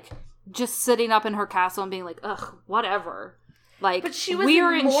Antoinette, like, just sitting up in her castle and being like, ugh, whatever. Like, but she was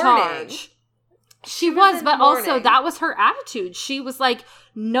we're in charge. She was, but also that was her attitude. She was like,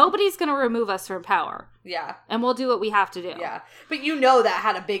 nobody's going to remove us from power. Yeah. And we'll do what we have to do. Yeah. But you know that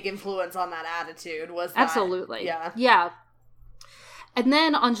had a big influence on that attitude, was that? Absolutely. Yeah. Yeah. And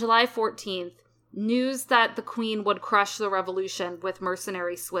then on July 14th, news that the queen would crush the revolution with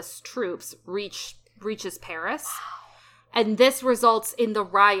mercenary Swiss troops reaches Paris. And this results in the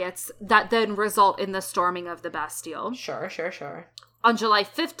riots that then result in the storming of the Bastille. Sure. On July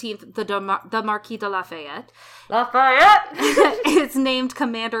 15th, the Marquis de Lafayette is named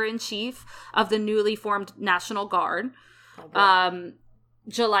Commander-in-Chief of the newly formed National Guard. July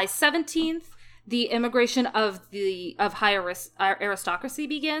 17th, the immigration of high aristocracy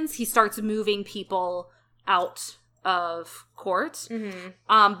begins. He starts moving people out of court. Mm-hmm.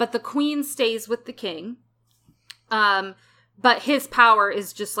 But the queen stays with the king. But his power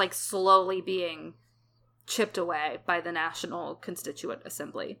is just like slowly being chipped away by the National Constituent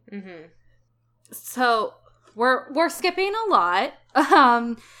Assembly. Mm-hmm. So we're skipping a lot.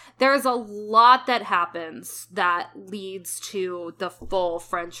 There's a lot that happens that leads to the full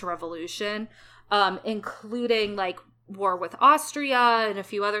French Revolution, including like war with Austria and a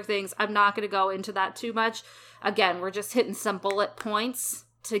few other things. I'm not going to go into that too much. Again, we're just hitting some bullet points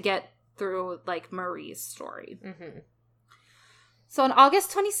to get through like Marie's story. Mm-hmm. So on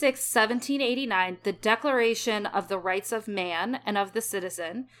August 26, 1789, the Declaration of the Rights of Man and of the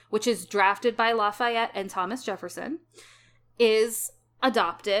Citizen, which is drafted by Lafayette and Thomas Jefferson, is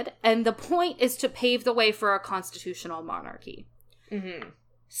adopted. And the point is to pave the way for a constitutional monarchy. Mm-hmm.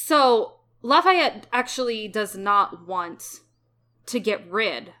 So Lafayette actually does not want to get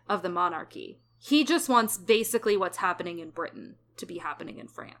rid of the monarchy. He just wants basically what's happening in Britain to be happening in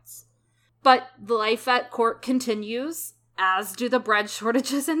France. But life at court continues, as do the bread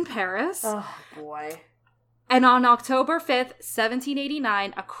shortages in Paris. Oh, boy. And on October 5th,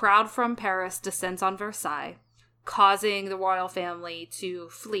 1789, a crowd from Paris descends on Versailles, causing the royal family to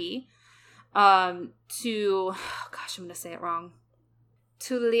flee to, I'm going to say it wrong,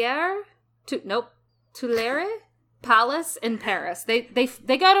 Tuileries Palace in Paris. They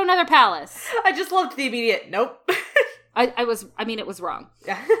go to another palace. I just loved the immediate, nope. It was wrong.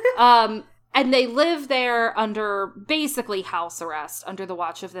 And they live there under basically house arrest, under the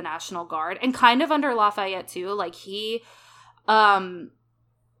watch of the National Guard, and kind of under Lafayette too. Like he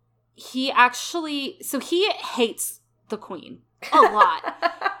actually, so he hates the Queen a lot.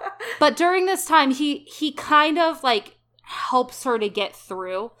 But during this time, he kind of like helps her to get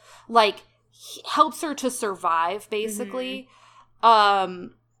through, like he helps her to survive, basically.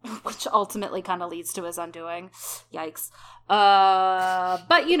 Which ultimately kind of leads to his undoing. Yikes.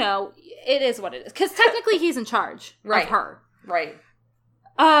 But you know, it is what it is. Because technically he's in charge of her. Right.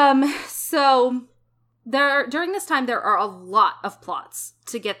 So during this time, there are a lot of plots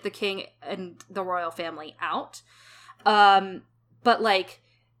to get the king and the royal family out. But like,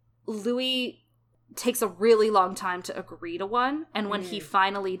 Louis takes a really long time to agree to one, and when he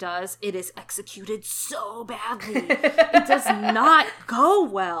finally does, it is executed so badly. It does not go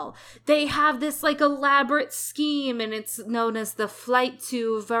well. They have this like elaborate scheme, and it's known as the flight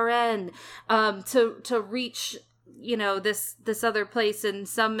to Varennes, to reach, you know, this other place, and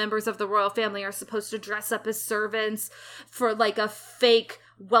some members of the royal family are supposed to dress up as servants for like a fake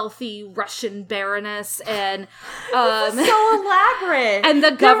wealthy Russian baroness, and this is so elaborate. And the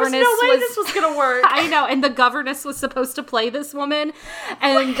governess there was no way this was gonna work. I know, and the governess was supposed to play this woman,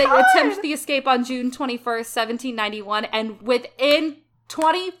 and they attempt the escape on June 21st, 1791, and within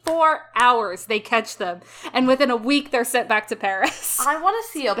 24 hours they catch them, and within a week they're sent back to Paris. I want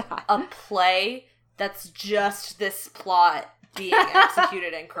to see a play that's just this plot being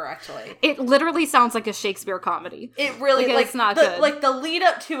executed incorrectly. It literally sounds like a Shakespeare comedy. It really, like, it's not good. good. Like, the lead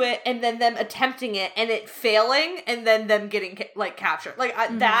up to it, and then them attempting it, and it failing, and then them getting, like, captured. Like,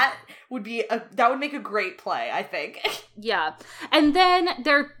 that would make a great play, I think. Yeah. And then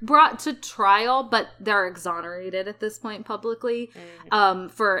they're brought to trial, but they're exonerated at this point publicly,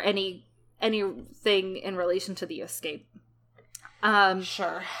 for anything in relation to the escape.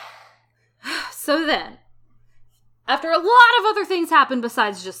 Sure. So then, after a lot of other things happen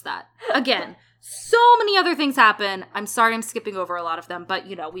besides just that, again, so many other things happen. I'm sorry I'm skipping over a lot of them, but,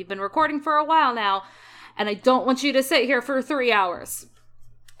 you know, we've been recording for a while now, and I don't want you to sit here for 3 hours.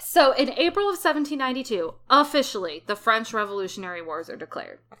 So, in April of 1792, officially, the French Revolutionary Wars are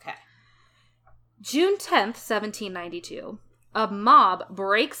declared. Okay. June 10th, 1792, a mob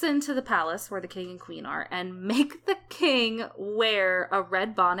breaks into the palace where the king and queen are and make the king wear a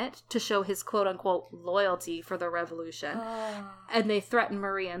red bonnet to show his quote-unquote loyalty for the revolution. And they threaten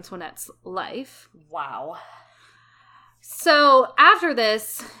Marie Antoinette's life. Wow. So after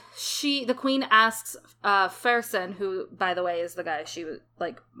this, the queen asks Fersen, who, by the way, is the guy she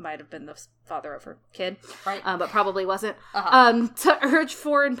might have been the father of her kid, right? But probably wasn't, to urge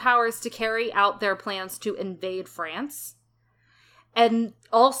foreign powers to carry out their plans to invade France. And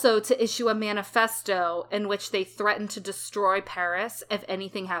also to issue a manifesto in which they threatened to destroy Paris if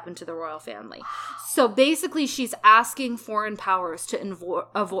anything happened to the royal family. So basically, she's asking foreign powers to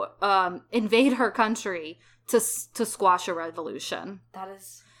invade her country to squash a revolution. That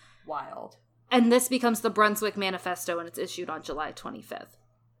is wild. And this becomes the Brunswick Manifesto, and it's issued on July 25th.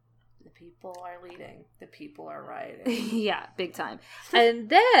 The people are leading. The people are rioting. Yeah, big time. And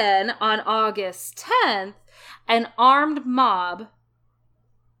then on August 10th, an armed mob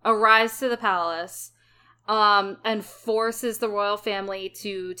arrives to the palace and forces the royal family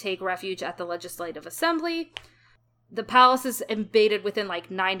to take refuge at the Legislative Assembly. The palace is invaded within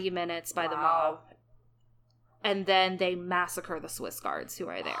 90 minutes by the mob. And then they massacre the Swiss guards who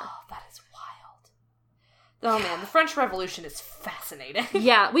are there. Oh, that is wild. Oh man, the French Revolution is fascinating.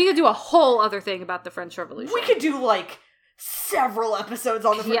 Yeah, we could do a whole other thing about the French Revolution. We could do several episodes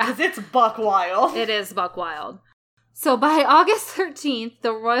on the French, because it's buck wild. It is buck wild. So by August 13th,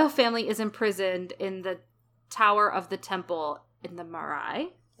 the royal family is imprisoned in the Tower of the Temple in the Marais.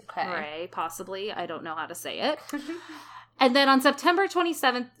 Okay. Marais, possibly. I don't know how to say it. And then on September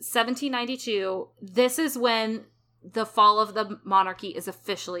 27th, 1792, this is when the fall of the monarchy is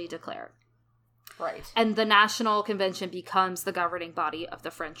officially declared. Right. And the National Convention becomes the governing body of the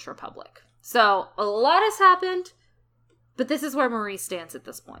French Republic. So a lot has happened, but this is where Marie stands at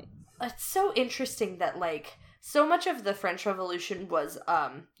this point. It's so interesting that, so much of the French Revolution was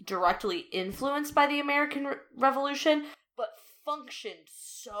directly influenced by the American Revolution, but functioned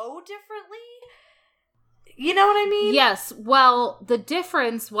so differently. You know what I mean? Yes. Well, the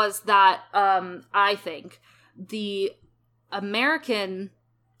difference was that, I think, the American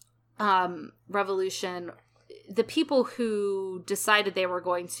Revolution, the people who decided they were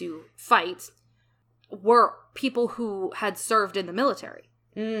going to fight were people who had served in the military.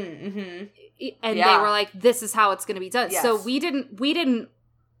 Mm-hmm. And they were like, this is how it's going to be done. Yes. So we didn't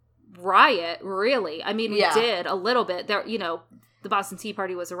riot, really. I mean, we did a little bit. There, the Boston Tea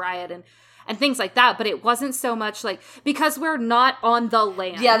Party was a riot, and things like that. But it wasn't so much like, because we're not on the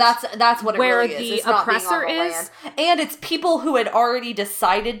land. Yeah, that's what it where really is. the It's not being oppressor on the is. land. And it's people who had already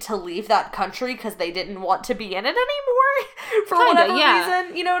decided to leave that country because they didn't want to be in it anymore for whatever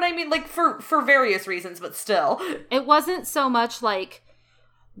reason. You know what I mean? Like, for various reasons, but still. It wasn't so much like,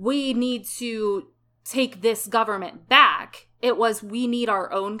 we need to take this government back. It was, we need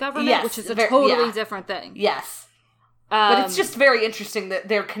our own government, Yes, which is a totally different thing. Yes. But it's just very interesting that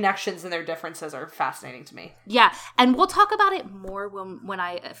their connections and their differences are fascinating to me. Yeah, and we'll talk about it more when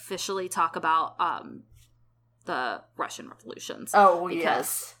I officially talk about the Russian revolutions. Oh, because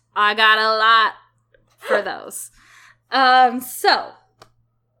yes. I got a lot for those. So,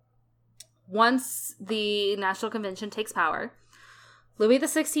 once the National Convention takes power, Louis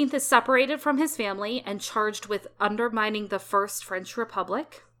XVI is separated from his family and charged with undermining the First French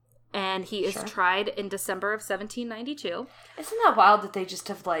Republic. And he is tried in December of 1792. Isn't that wild that they just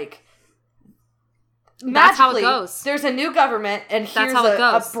have, like... That's how it goes. There's a new government, and here's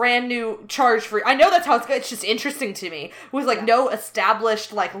a brand new charge for... I know that's how it's going. It's just interesting to me. With, like, no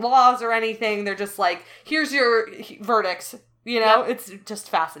established, like, laws or anything. They're just like, here's your verdicts. You know? Yep. It's just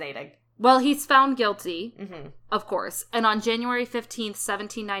fascinating. Well, he's found guilty, of course. And on January 15th,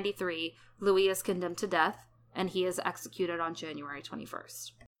 1793, Louis is condemned to death, and he is executed on January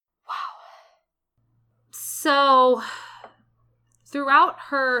 21st. So, throughout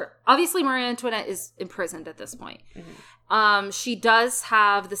her... Obviously, Marie Antoinette is imprisoned at this point. She does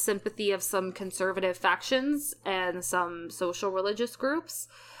have the sympathy of some conservative factions and some social religious groups,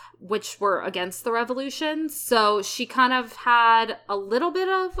 which were against the revolution. So, she kind of had a little bit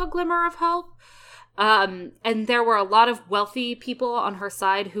of a glimmer of hope. And there were a lot of wealthy people on her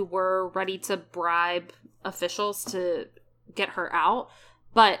side who were ready to bribe officials to get her out.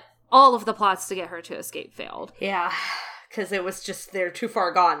 But all of the plots to get her to escape failed. Yeah, because it was just, they're too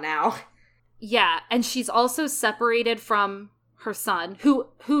far gone now. Yeah, and she's also separated from her son, who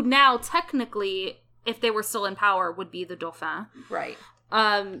now technically, if they were still in power, would be the Dauphin. Right.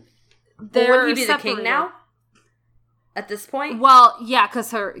 Wouldn't he be the king now? At this point? Well, yeah, because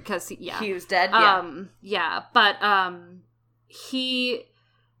he was dead. Yeah. Yeah, but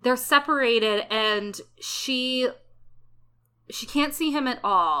they're separated, and she can't see him at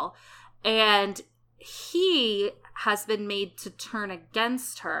all, and he has been made to turn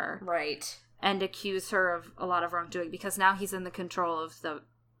against her, right, and accuse her of a lot of wrongdoing because now he's in the control of the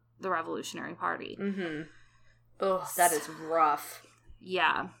Revolutionary Party. Oh, that is rough.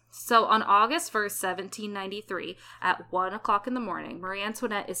 Yeah. So on August 1st, 1793, at 1 o'clock in the morning, Marie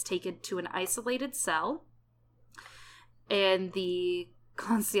Antoinette is taken to an isolated cell in the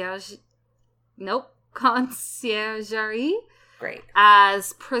conciergerie. Great.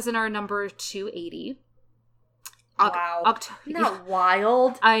 As prisoner number 280. Wow. Isn't that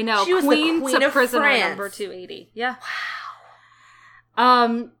wild? I know. She was Queen the queen to of prisoner France. number 280. Yeah.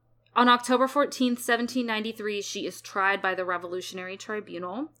 Wow. On October 14th, 1793, she is tried by the Revolutionary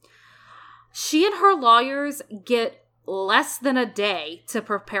Tribunal. She and her lawyers get less than a day to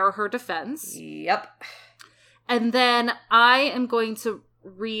prepare her defense. Yep. And then I am going to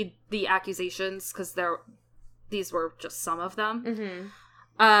read the accusations because these were just some of them.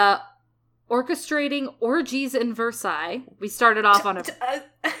 Orchestrating orgies in Versailles. We started off on a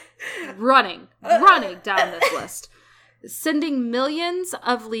running down this list. Sending millions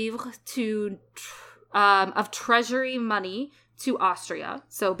of livres of treasury money to Austria.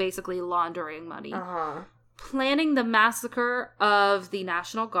 So basically laundering money. Planning the massacre of the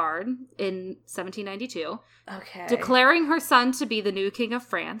National Guard in 1792. Okay. Declaring her son to be the new king of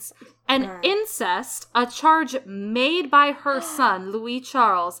France. And incest, a charge made by her son, Louis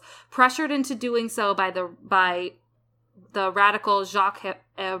Charles, pressured into doing so by the radical Jacques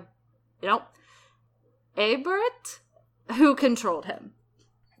Hébert, who controlled him.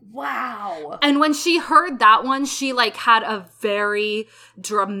 Wow. And when she heard that one, she had a very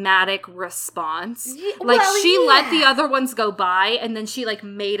dramatic response. She let the other ones go by, and then she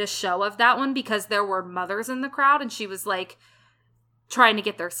made a show of that one because there were mothers in the crowd, and she was trying to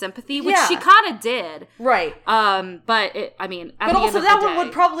get their sympathy, which she kind of did. Right. But also that one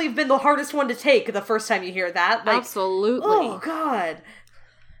would probably have been the hardest one to take the first time you hear that. Absolutely. Oh, God.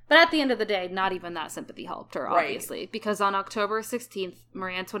 But at the end of the day, not even that sympathy helped her, obviously. Right. Because on October 16th,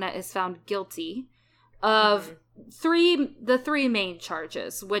 Marie Antoinette is found guilty of the three main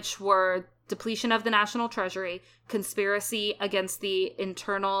charges, which were depletion of the national treasury, conspiracy against the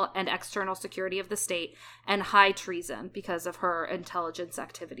internal and external security of the state, and high treason because of her intelligence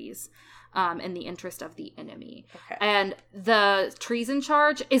activities in the interest of the enemy. Okay. And the treason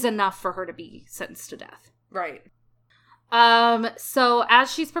charge is enough for her to be sentenced to death. Right. So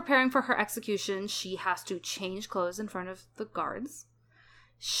as she's preparing for her execution, she has to change clothes in front of the guards.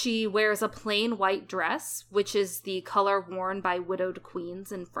 She wears a plain white dress, which is the color worn by widowed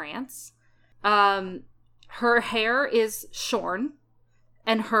queens in France. Her hair is shorn,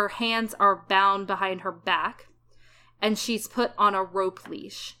 and her hands are bound behind her back, and she's put on a rope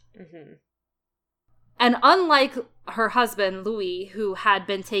leash. Mm-hmm. And unlike her husband, Louis, who had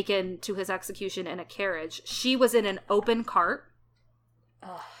been taken to his execution in a carriage, she was in an open cart,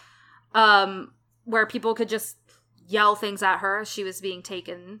 where people could just yell things at her as she was being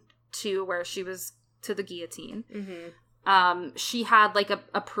taken to where she was to the guillotine. Mm-hmm. She had like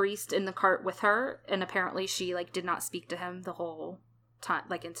a priest in the cart with her, and apparently she like did not speak to him the whole time,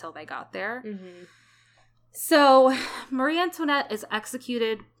 like until they got there. Mm-hmm. So Marie Antoinette is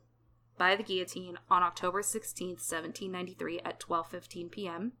executed by the guillotine on October 16th, 1793 at 12:15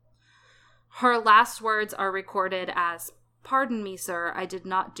 p.m. Her last words are recorded as, "Pardon me, sir, I did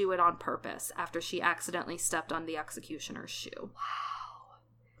not do it on purpose," after she accidentally stepped on the executioner's shoe. Wow.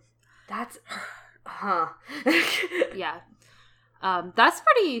 That's... Huh. Yeah. That's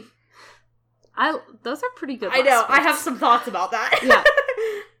pretty... Those are pretty good. I know. I have some thoughts about that.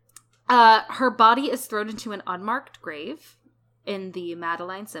 Yeah. Her body is thrown into an unmarked grave in the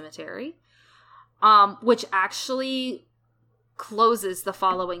Madeleine Cemetery, which actually closes the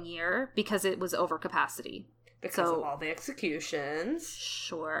following year because it was over capacity. Because of all the executions.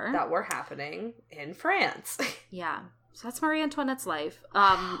 Sure. That were happening in France. Yeah. So that's Marie Antoinette's life.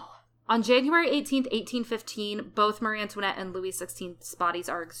 On January 18th, 1815, both Marie Antoinette and Louis XVI's bodies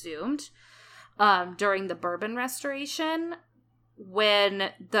are exhumed during the Bourbon Restoration,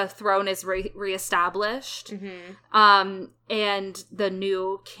 when the throne is reestablished. Mm-hmm. And the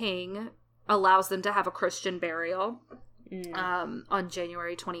new king allows them to have a Christian burial on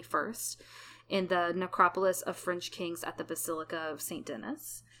January 21st in the necropolis of French kings at the Basilica of St.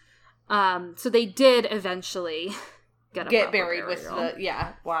 Denis. So they did eventually get buried with the...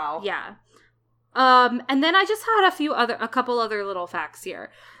 Yeah, wow. Yeah. And then I just had a couple other little facts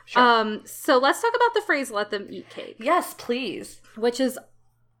here. Sure. So let's talk about the phrase "let them eat cake." Yes, please. Which is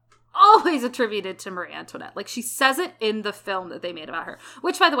always attributed to Marie Antoinette. Like, she says it in the film that they made about her.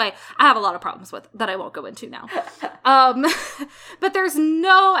 Which, by the way, I have a lot of problems with that I won't go into now. But there's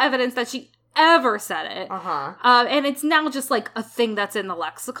no evidence that she ever said it. Uh-huh. And it's now just like a thing that's in the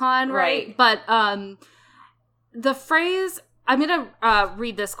lexicon, right? But the phrase... I'm going to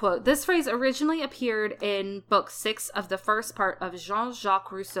read this quote. This phrase originally appeared in book 6 of the first part of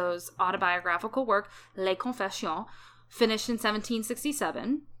Jean-Jacques Rousseau's autobiographical work, Les Confessions, finished in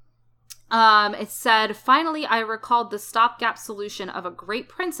 1767. It said, "Finally, I recalled the stopgap solution of a great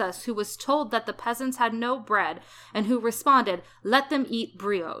princess who was told that the peasants had no bread, and who responded, 'Let them eat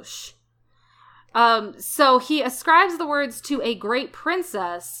brioche.'" So he ascribes the words to a great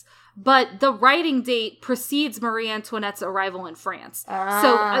princess, but the writing date precedes Marie Antoinette's arrival in France.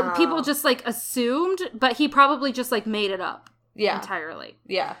 So people just like assumed, but he probably just like made it up entirely.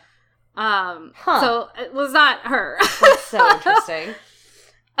 Yeah. So it was not her. That's so interesting.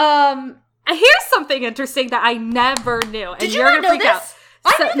 Here's something interesting that I never knew. And Did you not know this?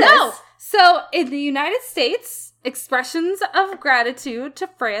 I knew this. No. So in the United States, expressions of gratitude to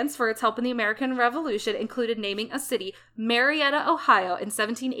France for its help in the American Revolution included naming a city, Marietta, Ohio, in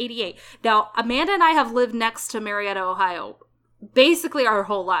 1788. Now, Amanda and I have lived next to Marietta, Ohio, basically our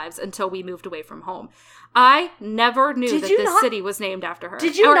whole lives until we moved away from home. I never knew that this city was named after her.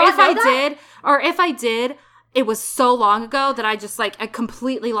 Did you not know that? Or if I did, it was so long ago that I just, like, I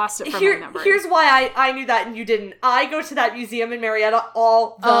completely lost it from my memory. Here's why I knew that and you didn't. I go to that museum in Marietta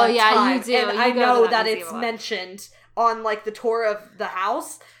all the time. Oh, yeah, you do. And I know that it's mentioned on, like, the tour of the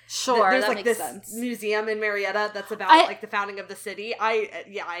house. Sure, there's, that like, makes this sense. Museum in Marietta that's about, like, the founding of the city.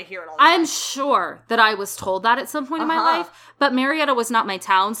 I hear it all the time. I'm sure that I was told that at some point in my life, but Marietta was not my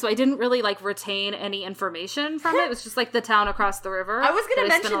town, so I didn't really, like, retain any information from it. It was just, like, the town across the river. I was going to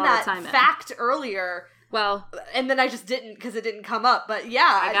mention that fact earlier. Well, and then I just didn't because it didn't come up. But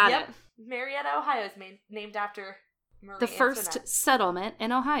yeah, I got it. Marietta, Ohio is named after Marie the first Antoinette. Settlement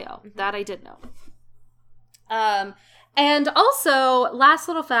in Ohio. Mm-hmm. That I did know. And also, last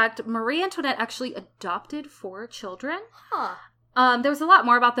little fact, Marie Antoinette actually adopted 4 children. Huh. There was a lot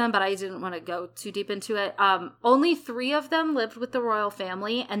more about them, but I didn't want to go too deep into it. Only 3 of them lived with the royal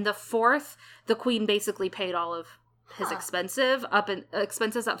family, and the 4th, the queen basically paid all of his expenses up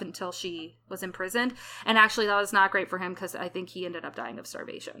until she was imprisoned. And actually that was not great for him because I think he ended up dying of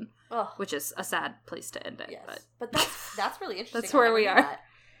starvation, which is a sad place to end it. Yes. But that's really interesting. That's where we are.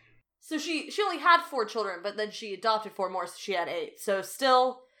 So she only had 4 children, but then she adopted 4 more, so she had 8. So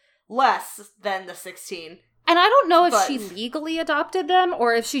still less than the 16. And I don't know if But- she legally adopted them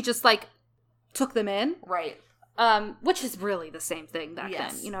or if she just, like, took them in. Right. Which is really the same thing back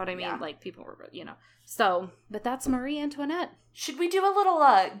Yes. then. You know what I mean? Yeah. Like, people were, So, but that's Marie Antoinette. Should we do a little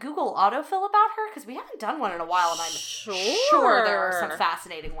Google autofill about her? Because we haven't done one in a while, and I'm sure there are some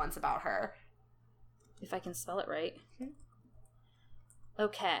fascinating ones about her. If I can spell it right.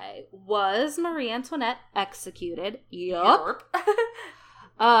 Okay. Was Marie Antoinette executed? Yup.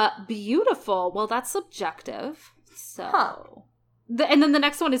 Beautiful. Well, that's subjective. So. Huh. And then the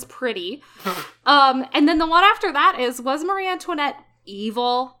next one is pretty. And then the one after that is, was Marie Antoinette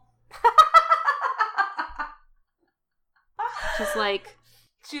evil? Just like...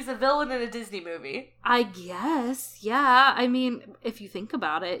 She's a villain in a Disney movie. I guess, yeah. I mean, if you think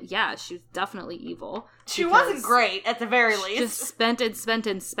about it, yeah, she was definitely evil. She wasn't great, at the very least. Just spent and spent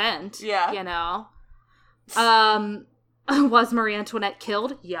and spent. Yeah. You know? Was Marie Antoinette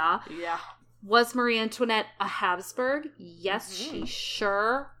killed? Yeah. Yeah. Was Marie Antoinette a Habsburg? Yes, she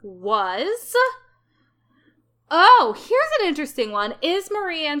sure was. Oh, here's an interesting one. Is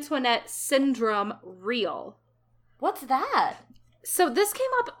Marie Antoinette syndrome real? What's that? So this came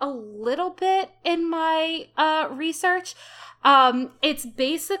up a little bit in my research. It's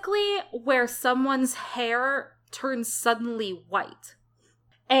basically where someone's hair turns suddenly white.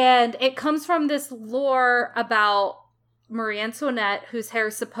 And it comes from this lore about Marie Antoinette, whose hair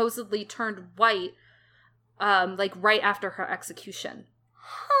supposedly turned white, like right after her execution.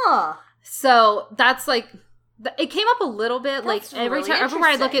 Huh. So that's like... It came up a little bit, That's like everywhere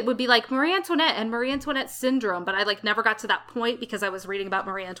I look, it would be like Marie Antoinette and Marie Antoinette syndrome, but I like never got to that point because I was reading about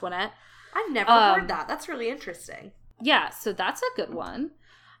Marie Antoinette. I've never heard that. That's really interesting. Yeah, so that's a good one.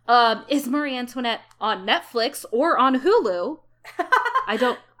 Is Marie Antoinette on Netflix or on Hulu?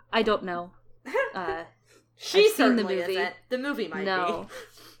 I don't know. She I've seen the certainly movie. isn't. The movie might No.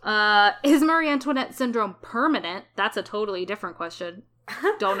 be. Is Marie Antoinette syndrome permanent? That's a totally different question.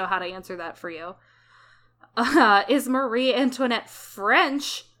 Don't know how to answer that for you. Is Marie Antoinette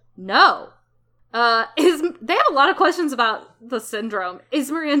French? No. They have a lot of questions about the syndrome.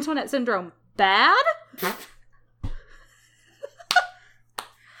 Is Marie Antoinette syndrome bad?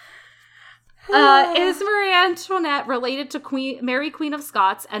 Is Marie Antoinette related to Mary Queen of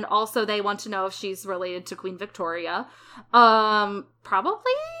Scots? And also they want to know if she's related to Queen Victoria.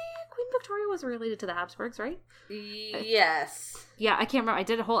 Probably Queen Victoria was related to the Habsburgs, right? Yes. Yeah, I can't remember. I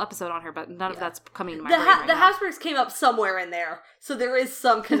did a whole episode on her, but none of that's coming to my The brain right the now. Habsburgs came up somewhere in there, so there is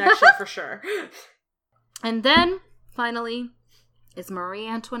some connection for sure. And then, finally, is Marie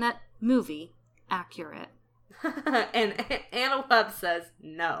Antoinette movie accurate? And Anna Webb says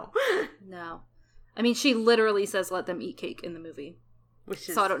no. No. I mean, she literally says, let them eat cake in the movie. Which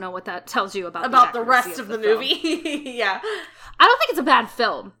is So I don't know what that tells you about the rest accuracy of the film. movie. Yeah. I don't think it's a bad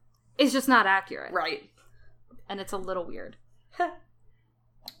film. It's just not accurate. Right. And it's a little weird.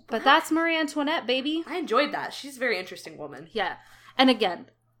 But that's Marie Antoinette, baby. I enjoyed that. She's a very interesting woman. Yeah. And again,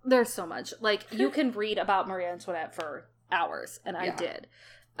 there's so much. Like, you can read about Marie Antoinette for hours, and I did.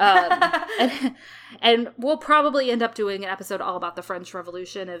 And we'll probably end up doing an episode all about the French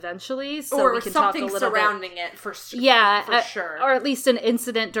Revolution eventually, so or we can something talk a little surrounding bit. it for sure. Or at least an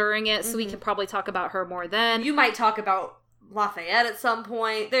incident during it, so we can probably talk about her more then. You might talk about Lafayette at some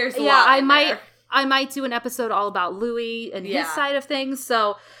point. There's a lot in there. I might do an episode all about Louis and his side of things.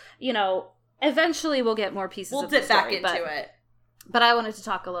 So, eventually we'll get more pieces of the story. We'll dip back into it. But I wanted to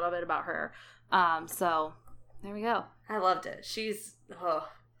talk a little bit about her. So, there we go. I loved it. She's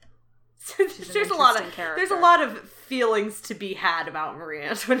She's there's an a lot of interesting character. there's a lot of feelings to be had about Marie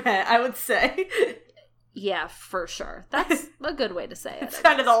Antoinette, I would say. Yeah, for sure. That's a good way to say it. It's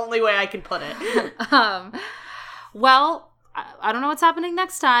kind of the only way I can put it. Well, I don't know what's happening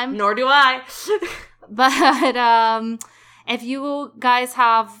next time. Nor do I. But if you guys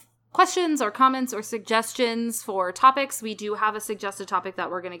have questions or comments or suggestions for topics, we do have a suggested topic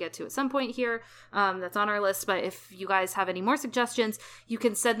that we're going to get to at some point here that's on our list. But if you guys have any more suggestions, you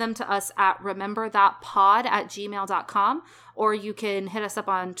can send them to us at rememberthatpod@gmail.com, or you can hit us up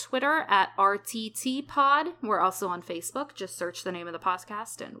on Twitter at RTTpod. We're also on Facebook. Just search the name of the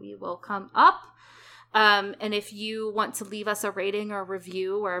podcast and we will come up. And if you want to leave us a rating or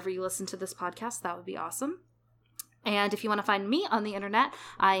review wherever you listen to this podcast, that would be awesome. And if you want to find me on the internet,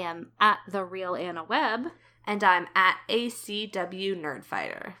 I am at The Real Anna Webb. And I'm at ACW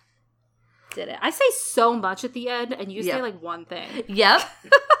Nerdfighter. Did it. I say so much at the end, and you say like one thing. Yep.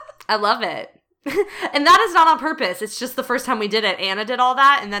 I love it. And that is not on purpose. It's just the first time we did it. Anna did all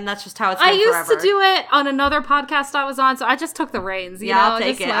that, and then that's just how it's been forever. forever. To do it on another podcast I was on, so I just took the reins. I'll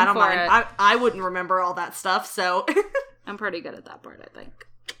take it. I don't mind. I wouldn't remember all that stuff, so. I'm pretty good at that part, I think.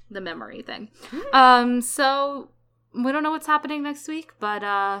 the memory thing. So we don't know what's happening next week, but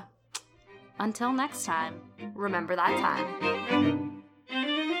until next time, remember that time.